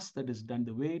task that is done,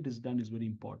 the way it is done is very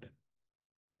important.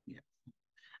 Yeah.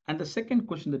 And the second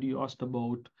question that you asked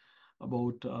about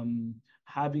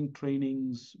having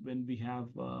trainings when we have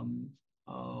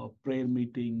prayer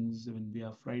meetings, when we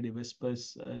have Friday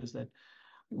Vespers, is that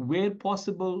where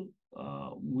possible,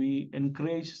 we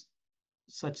encourage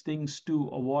such things to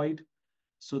avoid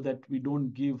so that we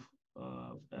don't give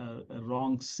a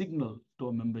wrong signal to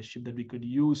a membership, that we could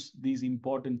use these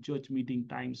important church meeting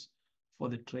times for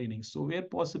the training. So where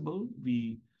possible,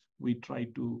 we try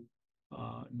to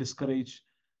discourage.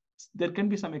 There can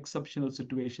be some exceptional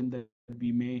situation that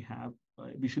we may have.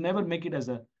 We should never make it as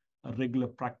a regular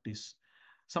practice.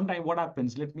 Sometimes what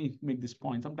happens, let me make this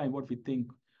point. Sometimes what we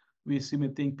may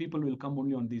think people will come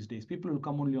only on these days. People will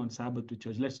come only on Sabbath to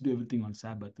church. Let's do everything on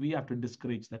Sabbath. We have to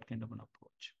discourage that kind of an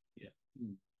approach. Yeah.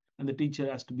 And the teacher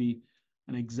has to be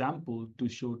an example to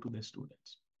show to the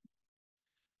students.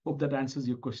 Hope that answers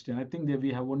your question. I think that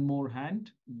we have one more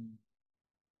hand.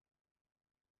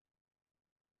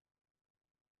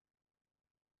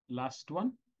 Last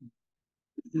one.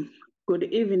 Good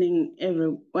evening,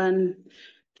 everyone.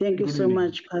 Thank you so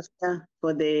much, Pastor,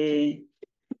 for the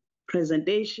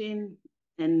presentation.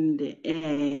 And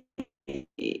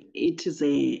it is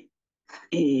a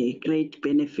great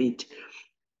benefit.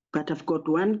 But I've got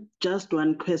just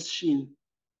one question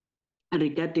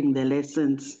regarding the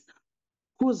lessons.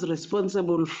 Who's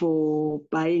responsible for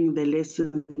buying the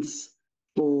lessons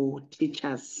for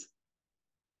teachers?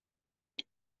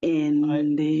 And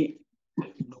okay,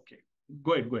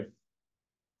 go ahead.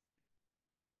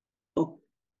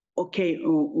 Okay,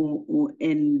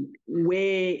 and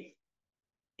where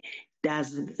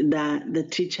does the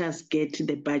teachers get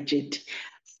the budget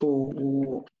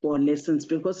for lessons?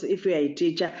 Because if you are a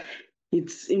teacher,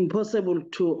 it's impossible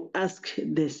to ask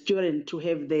the student to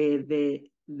have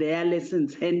their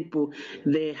lessons handbook,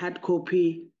 the hard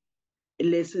copy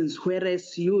lessons,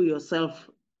 whereas you yourself,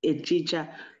 a teacher,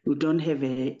 you don't have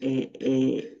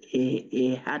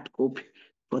a hard copy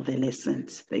for the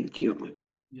lessons. Thank you.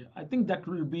 Yeah, I think that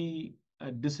will be a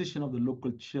decision of the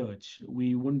local church.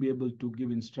 We won't be able to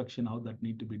give instruction how that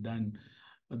need to be done.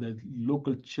 The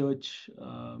local church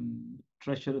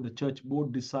treasurer, the church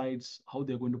board decides how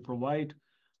they're going to provide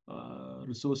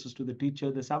resources to the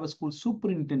teacher. The Sabbath school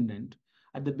superintendent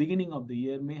at the beginning of the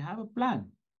year may have a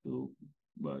plan to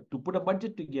put a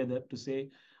budget together to say,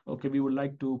 okay, we would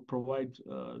like to provide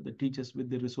the teachers with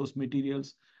the resource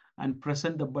materials and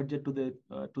present the budget to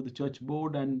the church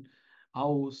board, and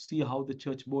see how the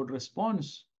church board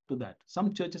responds to that.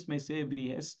 Some churches may say,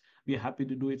 yes, we are happy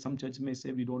to do it. Some churches may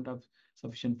say we don't have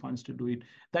sufficient funds to do it.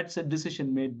 That's a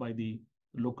decision made by the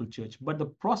local church. But the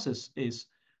process is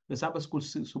the Sabbath school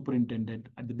superintendent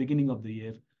at the beginning of the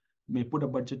year may put a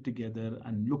budget together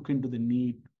and look into the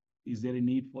need. Is there a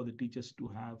need for the teachers to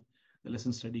have the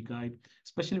lesson study guide,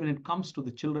 especially when it comes to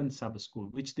the children's Sabbath school,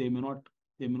 which they may not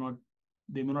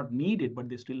need it, but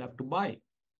they still have to buy.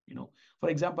 For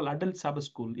example, adult Sabbath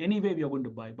school, anyway we are going to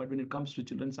buy, but when it comes to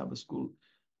children's Sabbath school,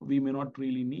 we may not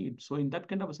really need. So in that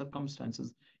kind of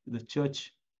circumstances, the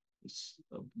church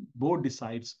board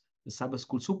decides, the Sabbath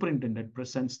school superintendent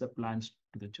presents the plans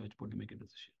to the church board to make a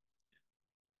decision.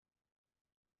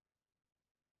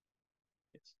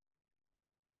 Yes.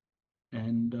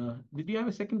 And did you have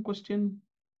a second question,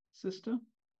 sister?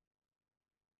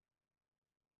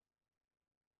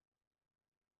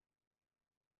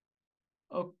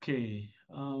 Okay.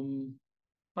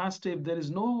 Pastor, if there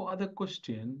is no other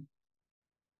question,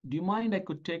 do you mind I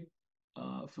could take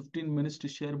 15 minutes to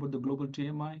share about the global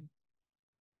TMI?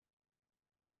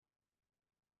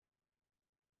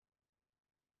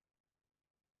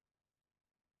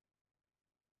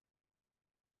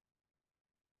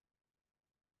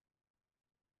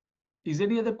 Is there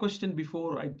any other question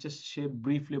before I just share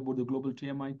briefly about the global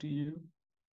TMI to you?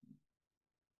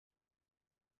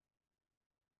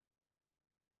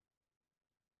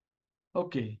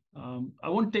 Okay, I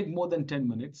won't take more than 10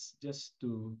 minutes just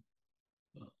to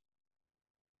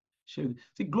share.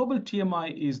 See, global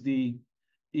TMI is the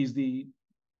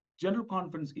General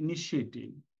Conference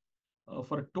initiative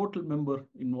for a total member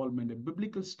involvement, a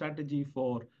biblical strategy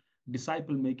for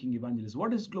disciple-making evangelism.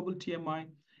 What is global TMI?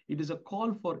 It is a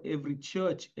call for every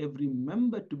church, every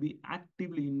member to be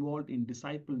actively involved in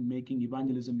disciple-making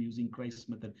evangelism using Christ's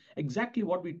method. Exactly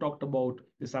what we talked about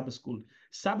the Sabbath School.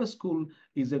 Sabbath School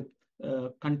is a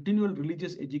continual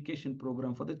religious education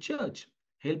program for the church,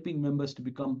 helping members to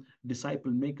become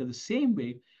disciple makers. The same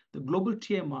way, the global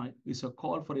TMI is a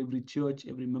call for every church,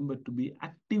 every member to be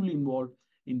actively involved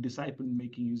in disciple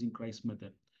making using Christ's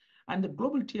method. And the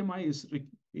global TMI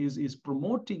is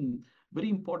promoting very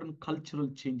important cultural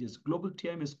changes. Global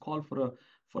TMI is called for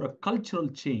a cultural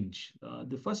change.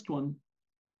 The first one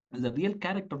is the real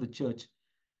character of the church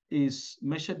is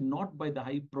measured not by the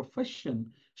high profession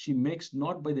she makes,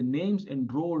 not by the names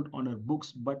enrolled on her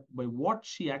books, but by what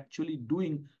she actually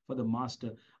doing for the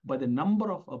master, by the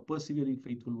number of persevering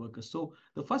faithful workers. So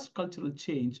the first cultural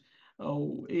change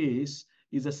is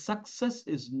a success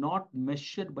is not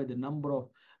measured by the number of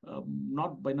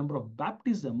not by number of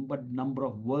baptism, but number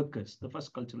of workers. The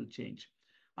first cultural change.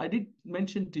 I did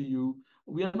mention to you,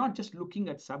 we are not just looking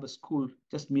at Sabbath school,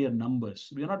 just mere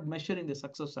numbers. We are not measuring the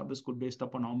success of Sabbath school based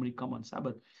upon how many come on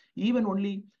Sabbath. Even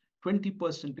only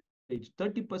 20%,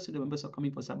 30% of members are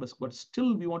coming for Sabbath school, but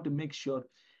still we want to make sure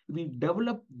we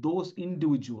develop those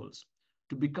individuals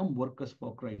to become workers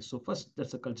for Christ. So first,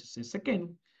 that's a culture change.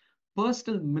 Second,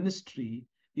 personal ministry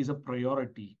is a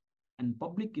priority, and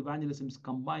public evangelism is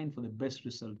combined for the best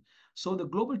result. So the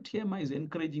global TMI is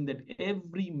encouraging that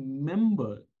every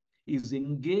member is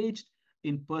engaged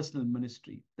in personal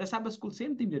ministry. The Sabbath school,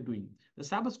 same thing we're doing. The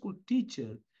Sabbath school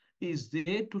teacher is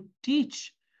there to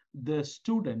teach the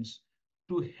students,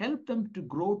 to help them to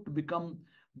grow to become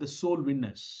the soul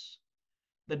winners,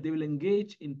 that they will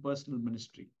engage in personal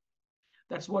ministry.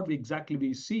 That's what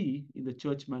we see in the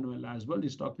church manual as well.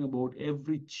 It's talking about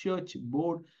every church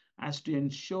board has to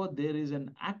ensure there is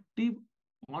an active,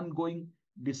 ongoing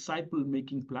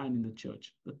disciple-making plan in the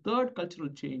church. The third cultural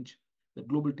change that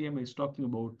Global TMI is talking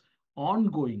about,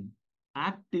 ongoing,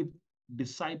 active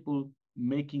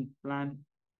disciple-making plan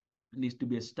needs to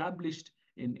be established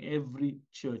in every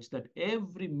church, that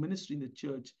every ministry in the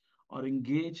church are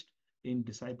engaged in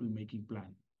disciple-making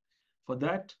plan. For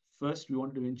that, first, we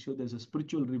want to ensure there's a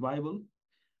spiritual revival.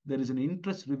 There is an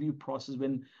interest review process.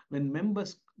 When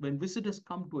visitors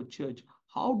come to a church,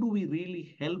 how do we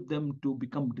really help them to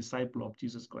become disciple of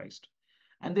Jesus Christ?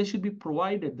 And they should be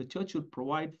provided, the church should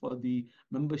provide for the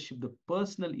membership, the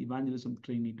personal evangelism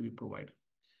training to be provided.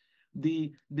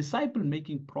 The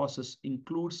disciple-making process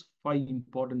includes 5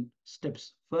 important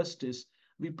steps. First is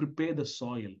we prepare the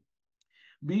soil.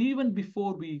 Even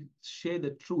before we share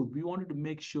the truth, we wanted to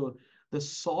make sure the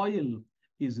soil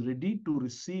is ready to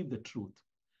receive the truth.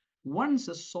 Once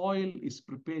the soil is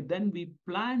prepared, then we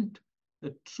plant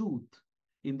the truth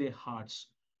in their hearts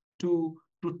to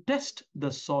test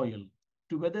the soil,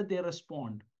 to whether they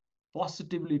respond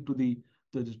positively to the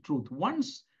truth.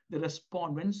 Once they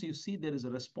respond, once you see there is a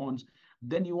response,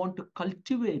 then you want to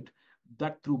cultivate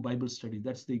that through Bible study.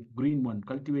 That's the green one,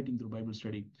 cultivating through Bible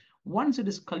study. Once it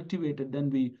is cultivated, then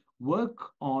we work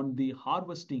on the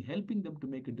harvesting, helping them to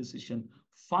make a decision.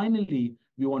 Finally,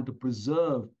 we want to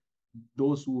preserve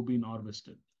those who have been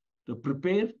harvested. To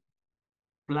prepare,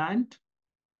 plant,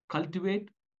 cultivate,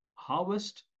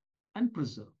 harvest, and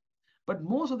preserve. But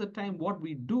most of the time, what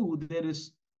we do, there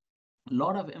is a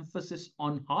lot of emphasis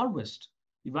on harvest,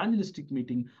 evangelistic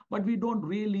meeting, but we don't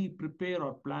really prepare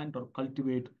or plant or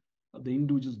cultivate the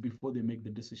individuals before they make the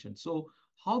decision. So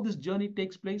how this journey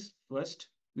takes place? First,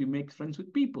 we make friends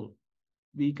with people.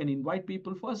 We can invite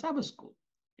people for a Sabbath school,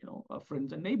 our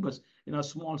friends and neighbors. In our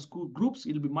small school groups,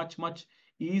 it'll be much, much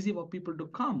easier for people to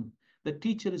come. The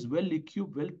teacher is well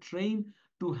equipped, well trained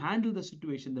to handle the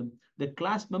situation. The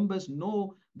class members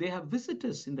know they have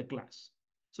visitors in the class.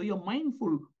 So you're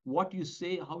mindful what you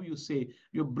say, how you say,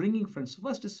 you're bringing friends.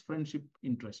 First is friendship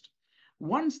interest.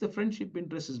 Once the friendship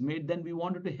interest is made, then we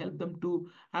wanted to help them to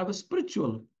have a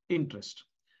spiritual interest.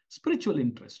 Spiritual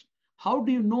interest. How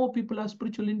do you know people have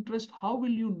spiritual interest? How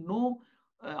will you know,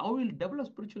 how will you develop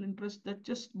spiritual interest? That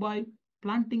just by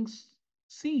planting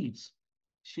seeds,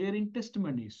 sharing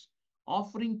testimonies,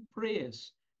 offering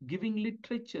prayers, giving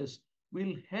literatures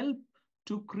will help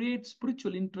to create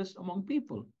spiritual interest among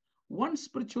people. Once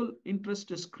spiritual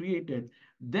interest is created,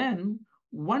 then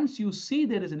once you see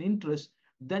there is an interest,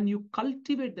 then you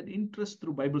cultivate that interest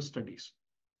through Bible studies.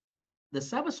 The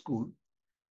Sabbath School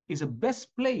is a best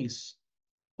place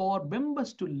for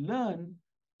members to learn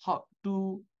how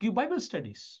to give Bible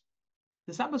studies.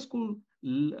 The Sabbath School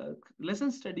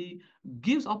lesson study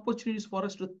gives opportunities for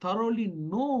us to thoroughly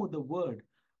know the word,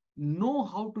 know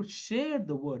how to share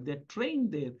the word. They're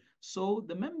trained there. So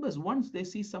the members, once they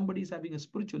see somebody is having a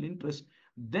spiritual interest,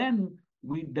 then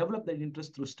we develop that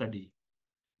interest through study.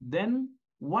 Then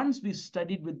once we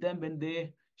studied with them, when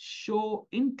they show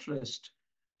interest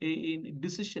in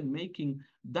decision making,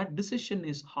 that decision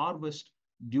is harvest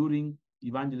during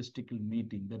evangelistical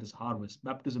meeting. That is harvest,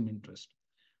 baptism interest.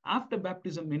 After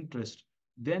baptism interest,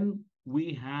 then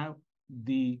we have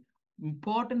the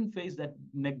important phase that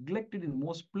neglected in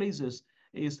most places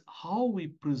is how we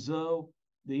preserve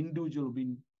the individual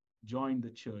being joined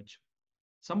the church.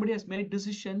 Somebody has made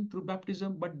decision through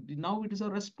baptism, but now it is a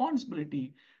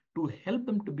responsibility to help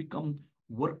them to become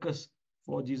workers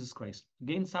for Jesus Christ.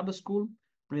 Again, Sabbath School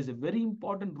plays a very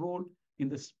important role in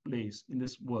this place, in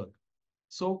this work.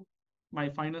 So my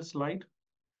final slide,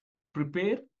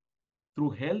 prepare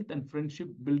through health and friendship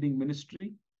building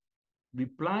ministry. We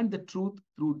plant the truth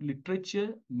through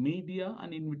literature, media,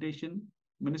 and invitation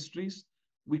ministries.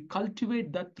 We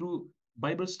cultivate that through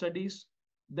Bible studies.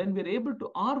 Then we're able to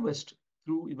harvest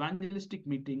through evangelistic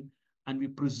meeting, and we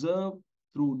preserve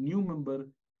through new member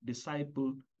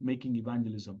disciple making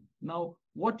evangelism. Now,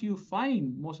 what you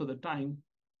find most of the time,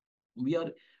 we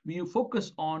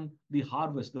focus on the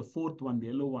harvest, the fourth one, the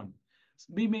yellow one.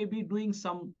 We may be doing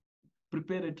some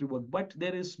preparatory work, but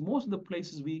there is most of the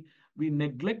places we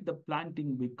neglect the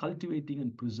planting, we cultivating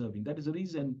and preserving. That is the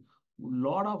reason a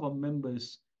lot of our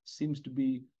members seems to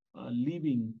be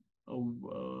leaving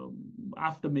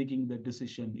after making the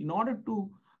decision. In order to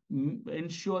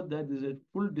ensure that there is a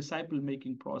full disciple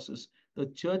making process, the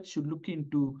church should look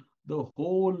into the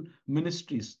whole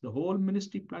ministries, the whole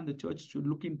ministry plan. The church should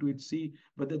look into it, see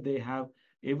whether they have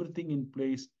everything in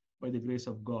place by the grace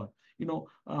of God.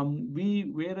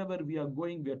 Wherever we are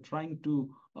going, we are trying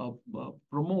to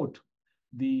promote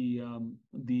the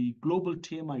global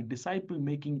TMI, disciple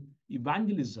making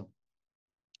evangelism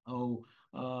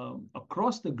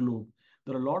across the globe.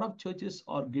 There are a lot of churches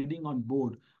are getting on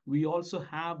board. We also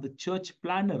have the church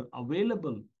planner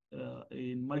available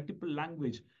in multiple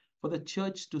language for the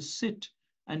church to sit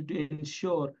and to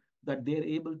ensure that they're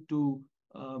able to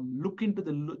look into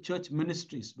the church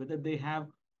ministries, whether they have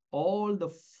all the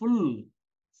full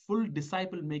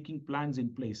disciple making plans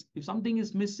in place. If something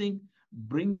is missing,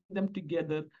 bring them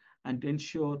together and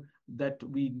ensure that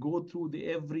we go through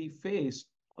every phase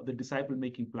of the disciple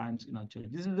making plans in our church.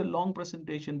 This is a long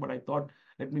presentation, but I thought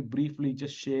let me briefly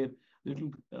just share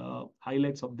little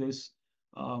highlights of this.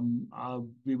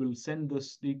 We will send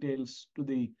those details to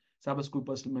the Sabbath School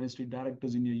Personal Ministry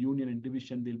directors in your union and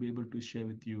division. They'll be able to share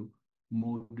with you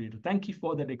more data. Thank you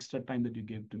for that extra time that you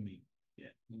gave to me. Yeah.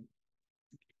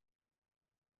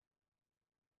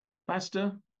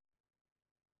 Pastor,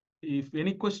 if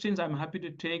any questions, I'm happy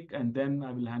to take, and then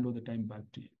I will hand over the time back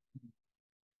to you.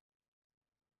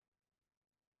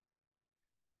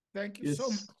 Thank you so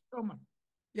much.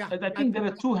 Yeah. I think there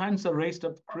are two hands are raised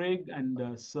up, Craig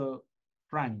and Sir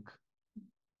Frank.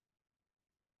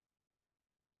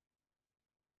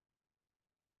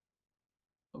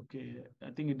 Okay,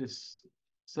 I think it is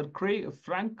Sir Craig,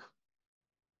 Frank.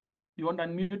 You want to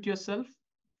unmute yourself?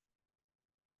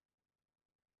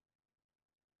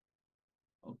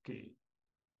 Okay.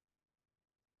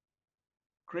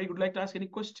 Craig, would like to ask any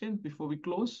question before we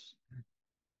close?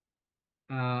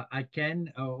 I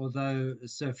can, although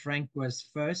Sir Frank was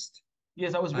first.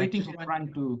 Yes, I was waiting for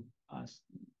Frank to ask.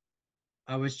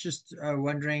 I was just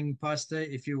wondering, Pastor,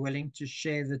 if you're willing to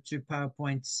share the 2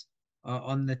 PowerPoints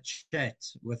on the chat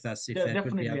with us. If that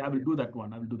Definitely, would be I will do that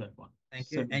one. I will do that one.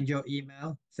 Thank you. And your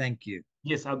email. Thank you.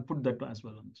 Yes, I'll put that as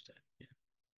well on the chat.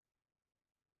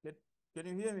 Yeah.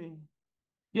 Can you hear me?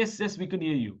 Yes, yes, we can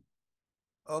hear you.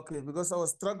 Okay, because I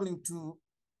was struggling to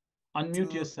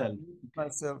unmute yourself.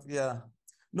 Myself, yeah.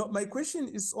 No, my question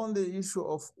is on the issue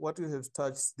of what you have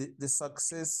touched. The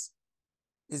success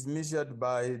is measured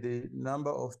by the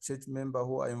number of church members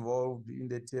who are involved in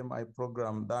the TMI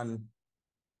program than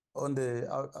on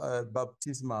the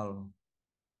baptismal.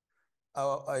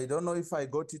 I don't know if I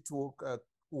got it to work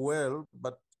well,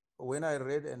 but when I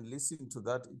read and listened to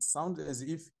that, it sounds as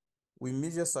if we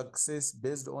measure success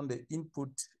based on the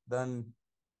input than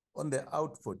on the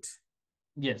output.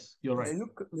 Yes, you're right.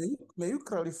 May you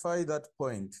clarify that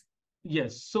point?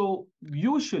 Yes. So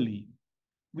usually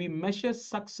we measure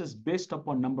success based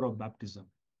upon number of baptism.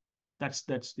 That's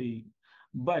the,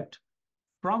 but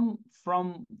from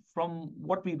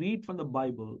what we read from the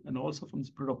Bible and also from the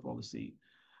Spirit of Prophecy,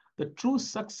 the true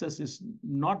success is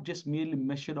not just merely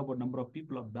measured about number of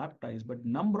people are baptized, but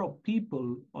number of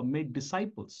people are made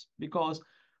disciples, because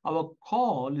our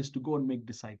call is to go and make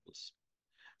disciples.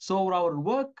 So our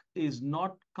work is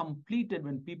not completed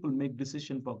when people make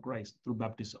decision for Christ through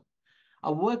baptism.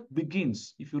 Our work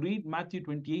begins, if you read Matthew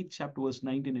 28, chapter verse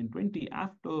 19 and 20,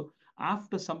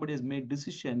 after somebody has made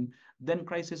decision, then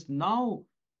Christ says, now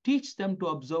teach them to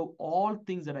observe all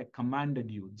things that I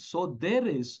commanded you. So there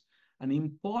is an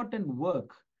important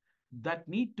work that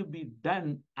need to be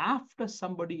done after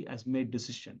somebody has made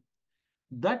decision.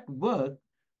 That work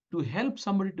to help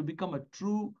somebody to become a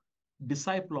true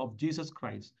disciple of Jesus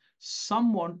Christ,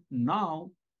 someone now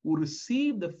who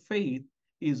received the faith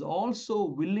is also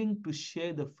willing to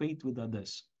share the faith with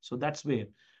others. So that's where.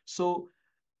 So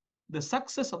the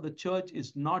success of the church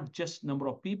is not just number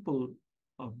of people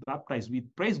baptized. We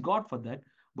praise God for that,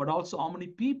 but also how many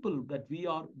people that we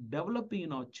are developing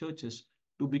in our churches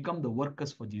to become the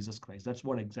workers for Jesus Christ. That's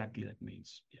what exactly that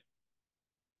means. Yeah.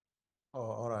 Oh,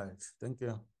 all right. Thank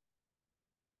you.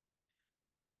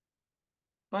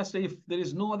 Pastor, if there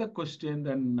is no other question,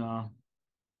 then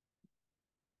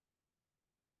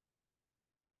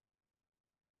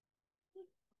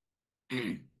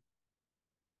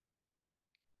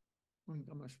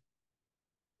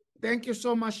Thank you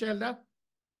so much, Elder.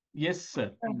 Yes,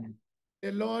 sir.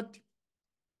 The Lord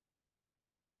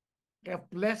have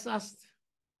blessed us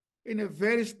in a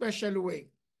very special way.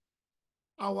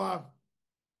 Our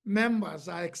members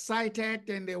are excited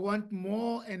and they want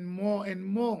more and more and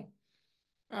more.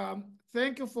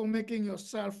 Thank you for making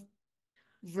yourself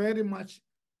very much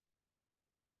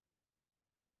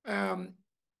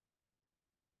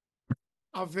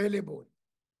available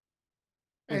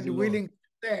and willing to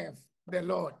serve the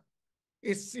Lord.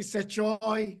 It's a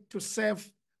joy to serve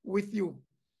with you.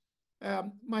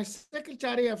 My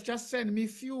secretary have just sent me a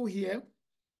few here.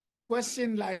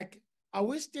 Question like, are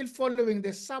we still following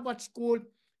the Sabbath school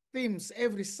themes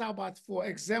every Sabbath? For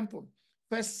example,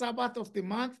 first Sabbath of the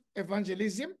month,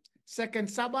 evangelism. Second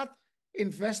Sabbath,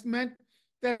 investment.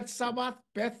 Third Sabbath,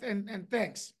 birth and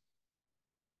thanks.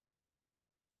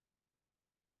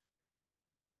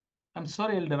 I'm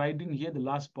sorry, Elder, I didn't hear the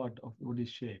last part of what you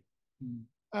shared.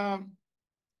 Are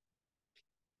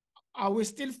we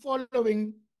still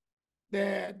following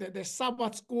the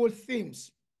Sabbath school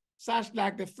themes, such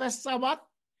like the first Sabbath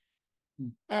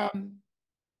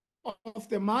of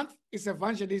the month is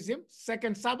evangelism,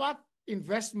 second Sabbath,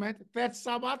 investment, third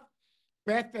Sabbath,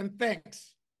 birth and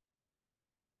thanks?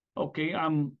 Okay,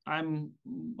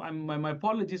 my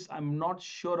apologies. I'm not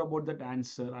sure about that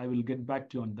answer. I will get back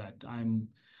to you on that. I'm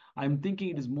thinking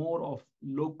it is more of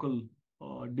local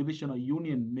division or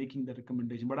union making the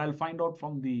recommendation, but I'll find out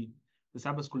from the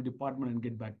Sabbath School department and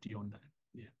get back to you on that.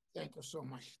 Yeah. Thank you so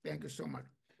much. Thank you so much.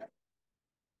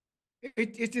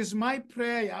 It is my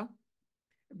prayer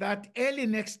that early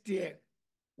next year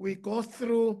we go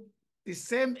through the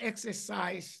same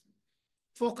exercise,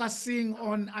 focusing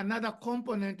on another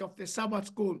component of the Sabbath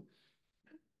School.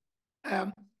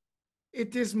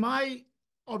 It is my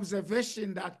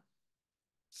observation that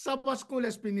Sabbath School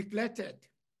has been neglected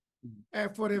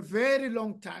for a very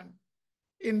long time.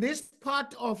 In this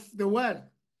part of the world,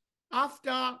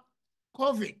 after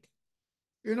COVID,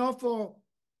 you know, for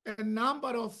a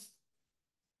number of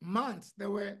months,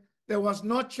 there was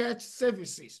no church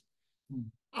services.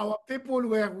 Our people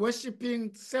were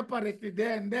worshiping separately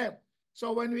there and there.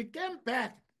 So when we came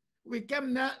back,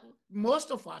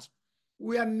 most of us,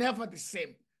 we are never the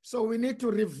same. So we need to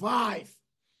revive.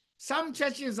 Some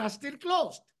churches are still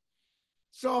closed.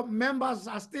 So members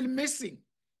are still missing.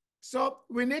 So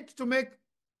we need to make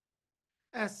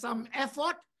some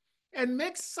effort and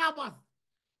make Sabbath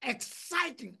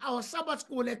exciting, our Sabbath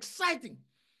school exciting,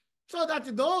 so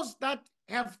that those that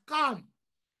have come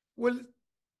will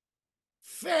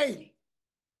fail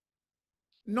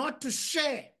not to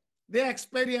share their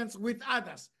experience with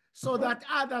others, so that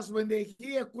others, when they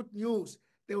hear good news,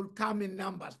 they will come in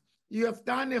numbers. You have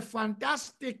done a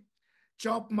fantastic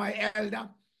job, my elder.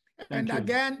 Thank you.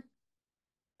 Again,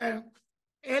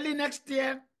 early next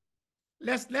year,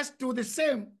 let's do the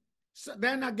same. So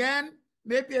then again,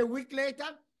 maybe a week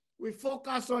later, we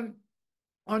focus on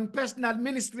personal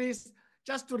ministries,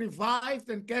 just to revive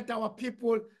and get our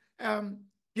people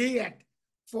geared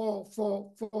for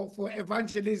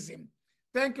evangelism.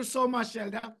 Thank you so much,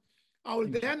 Elder. I will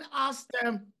then ask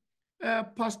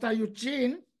Pastor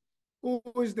Eugene, who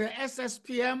is the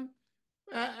SSPM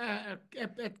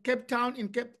at Cape Town in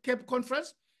Cape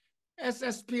Conference,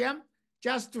 SSPM,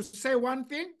 just to say one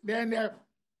thing, then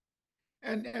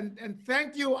and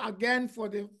thank you again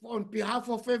on behalf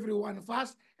of every one of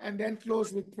us, and then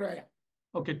close with prayer.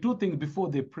 Okay, two things before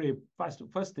they pray.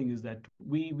 First thing is that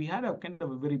we had a kind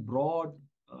of a very broad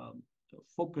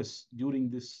focus during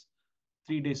this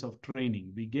 3 days of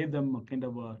training. We gave them a kind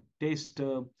of a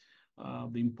taster,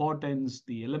 the importance,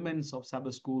 the elements of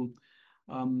Sabbath school.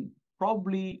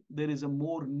 Probably there is a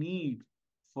more need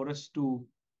for us to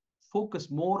focus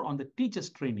more on the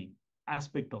teacher's training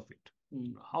aspect of it,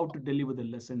 how to deliver the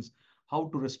lessons, how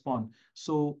to respond.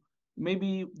 So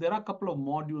maybe there are a couple of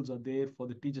modules are there for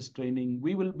the teacher's training.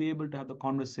 We will be able to have the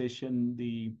conversation.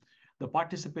 The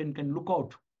participant can look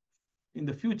out in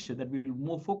the future that we will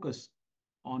more focus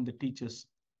on the teachers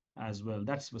as well.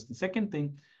 That's first. The second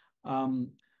thing,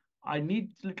 I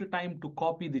need little time to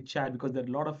copy the chat because there are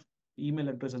a lot of email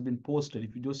address has been posted.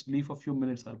 If you just leave a few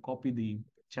minutes, I'll copy the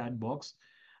chat box.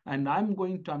 And I'm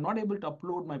not able to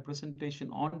upload my presentation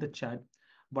on the chat,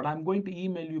 but I'm going to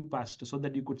email you, Pastor, so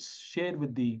that you could share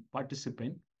with the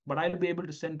participant. But I'll be able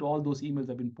to send to all those emails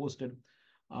that have been posted.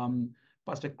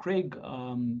 Pastor Craig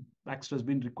Baxter has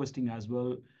been requesting as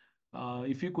well.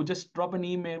 If you could just drop an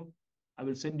email, I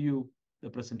will send you the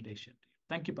presentation.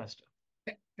 Thank you, Pastor.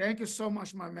 Thank you so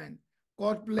much, my man.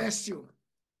 God bless you.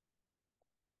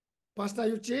 Pastor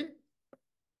Eugene?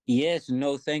 Yes,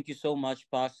 no, thank you so much,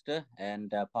 Pastor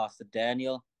and Pastor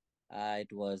Daniel.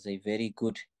 It was a very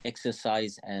good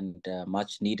exercise and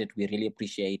much needed. We really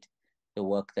appreciate the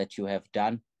work that you have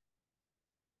done.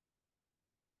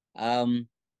 Can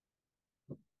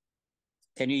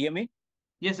you hear me?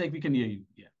 Yes, we can hear you.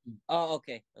 Yeah. Oh,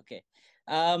 okay.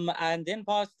 And then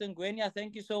Pastor Ngwenya,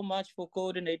 thank you so much for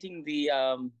coordinating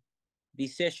the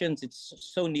sessions. It's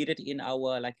so needed in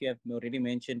our, like you have already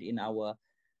mentioned, in our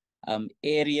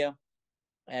area.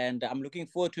 And I'm looking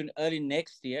forward to an early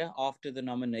next year after the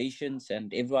nominations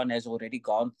and everyone has already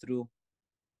gone through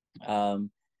the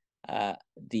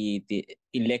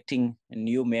electing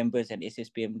new members and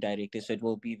SSPM directors. So it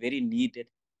will be very needed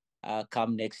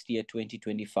come next year,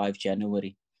 2025,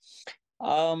 January.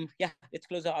 Yeah, let's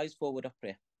close our eyes for a word of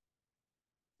prayer.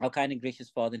 Our kind and gracious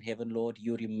Father in heaven, Lord,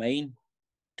 you remain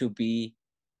to be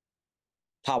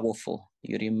powerful.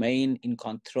 You remain in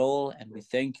control, and we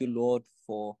thank you, Lord,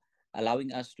 for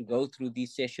allowing us to go through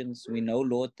these sessions. We know,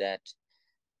 Lord, that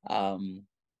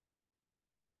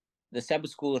the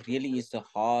Sabbath School really is the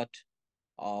heart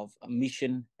of a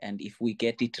mission, and if we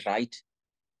get it right,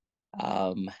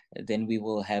 then we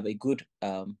will have a good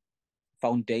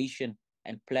foundation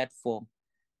and platform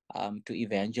to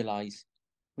evangelize.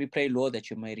 We pray, Lord, that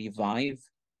you may revive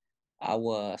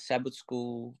our Sabbath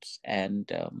schools,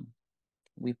 and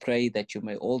we pray that you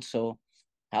may also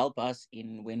help us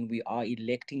in when we are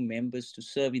electing members to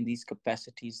serve in these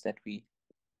capacities, that we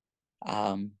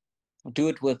do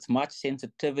it with much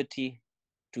sensitivity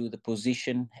to the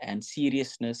position and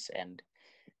seriousness, and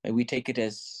we take it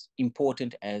as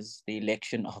important as the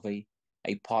election of a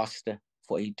pastor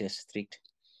for a district.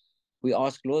 We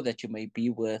ask, Lord, that you may be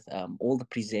with all the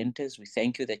presenters. We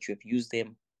thank you that you have used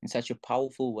them in such a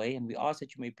powerful way, and we ask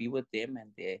that you may be with them and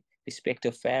their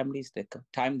respective families, the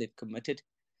time they've committed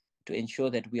to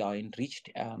ensure that we are enriched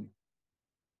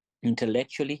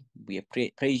intellectually. We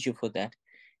praise you for that.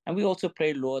 And we also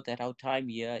pray, Lord, that our time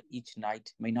here each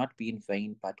night may not be in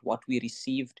vain, but what we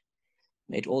received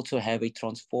may it also have a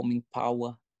transforming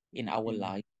power in our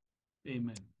life.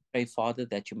 Amen. Pray, Father,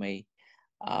 that you may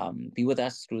be with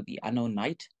us through the unknown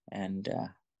night, and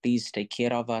please take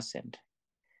care of us and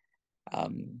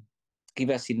Give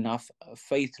us enough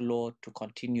faith, Lord, to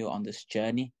continue on this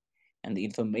journey, and the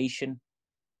information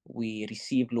we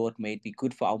receive, Lord, may it be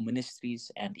good for our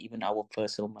ministries and even our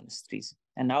personal ministries.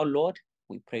 And now, Lord,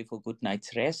 we pray for good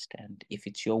night's rest, and if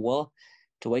it's your will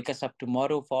to wake us up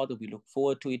tomorrow, Father, we look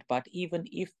forward to it. But even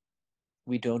if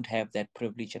we don't have that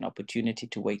privilege and opportunity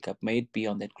to wake up, may it be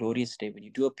on that glorious day when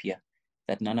you do appear,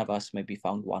 that none of us may be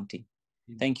found wanting.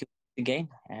 Thank you again,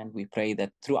 and we pray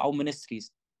that through our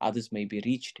ministries, others may be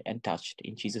reached and touched.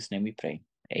 In Jesus' name we pray.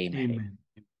 Amen. Amen.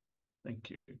 Thank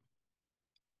you.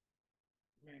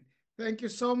 Thank you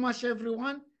so much,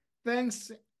 everyone.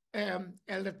 Thanks,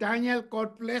 Elder Daniel.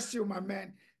 God bless you, my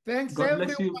man. Thanks, God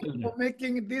bless everyone, you, Elder. for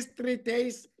making these 3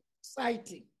 days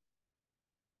exciting.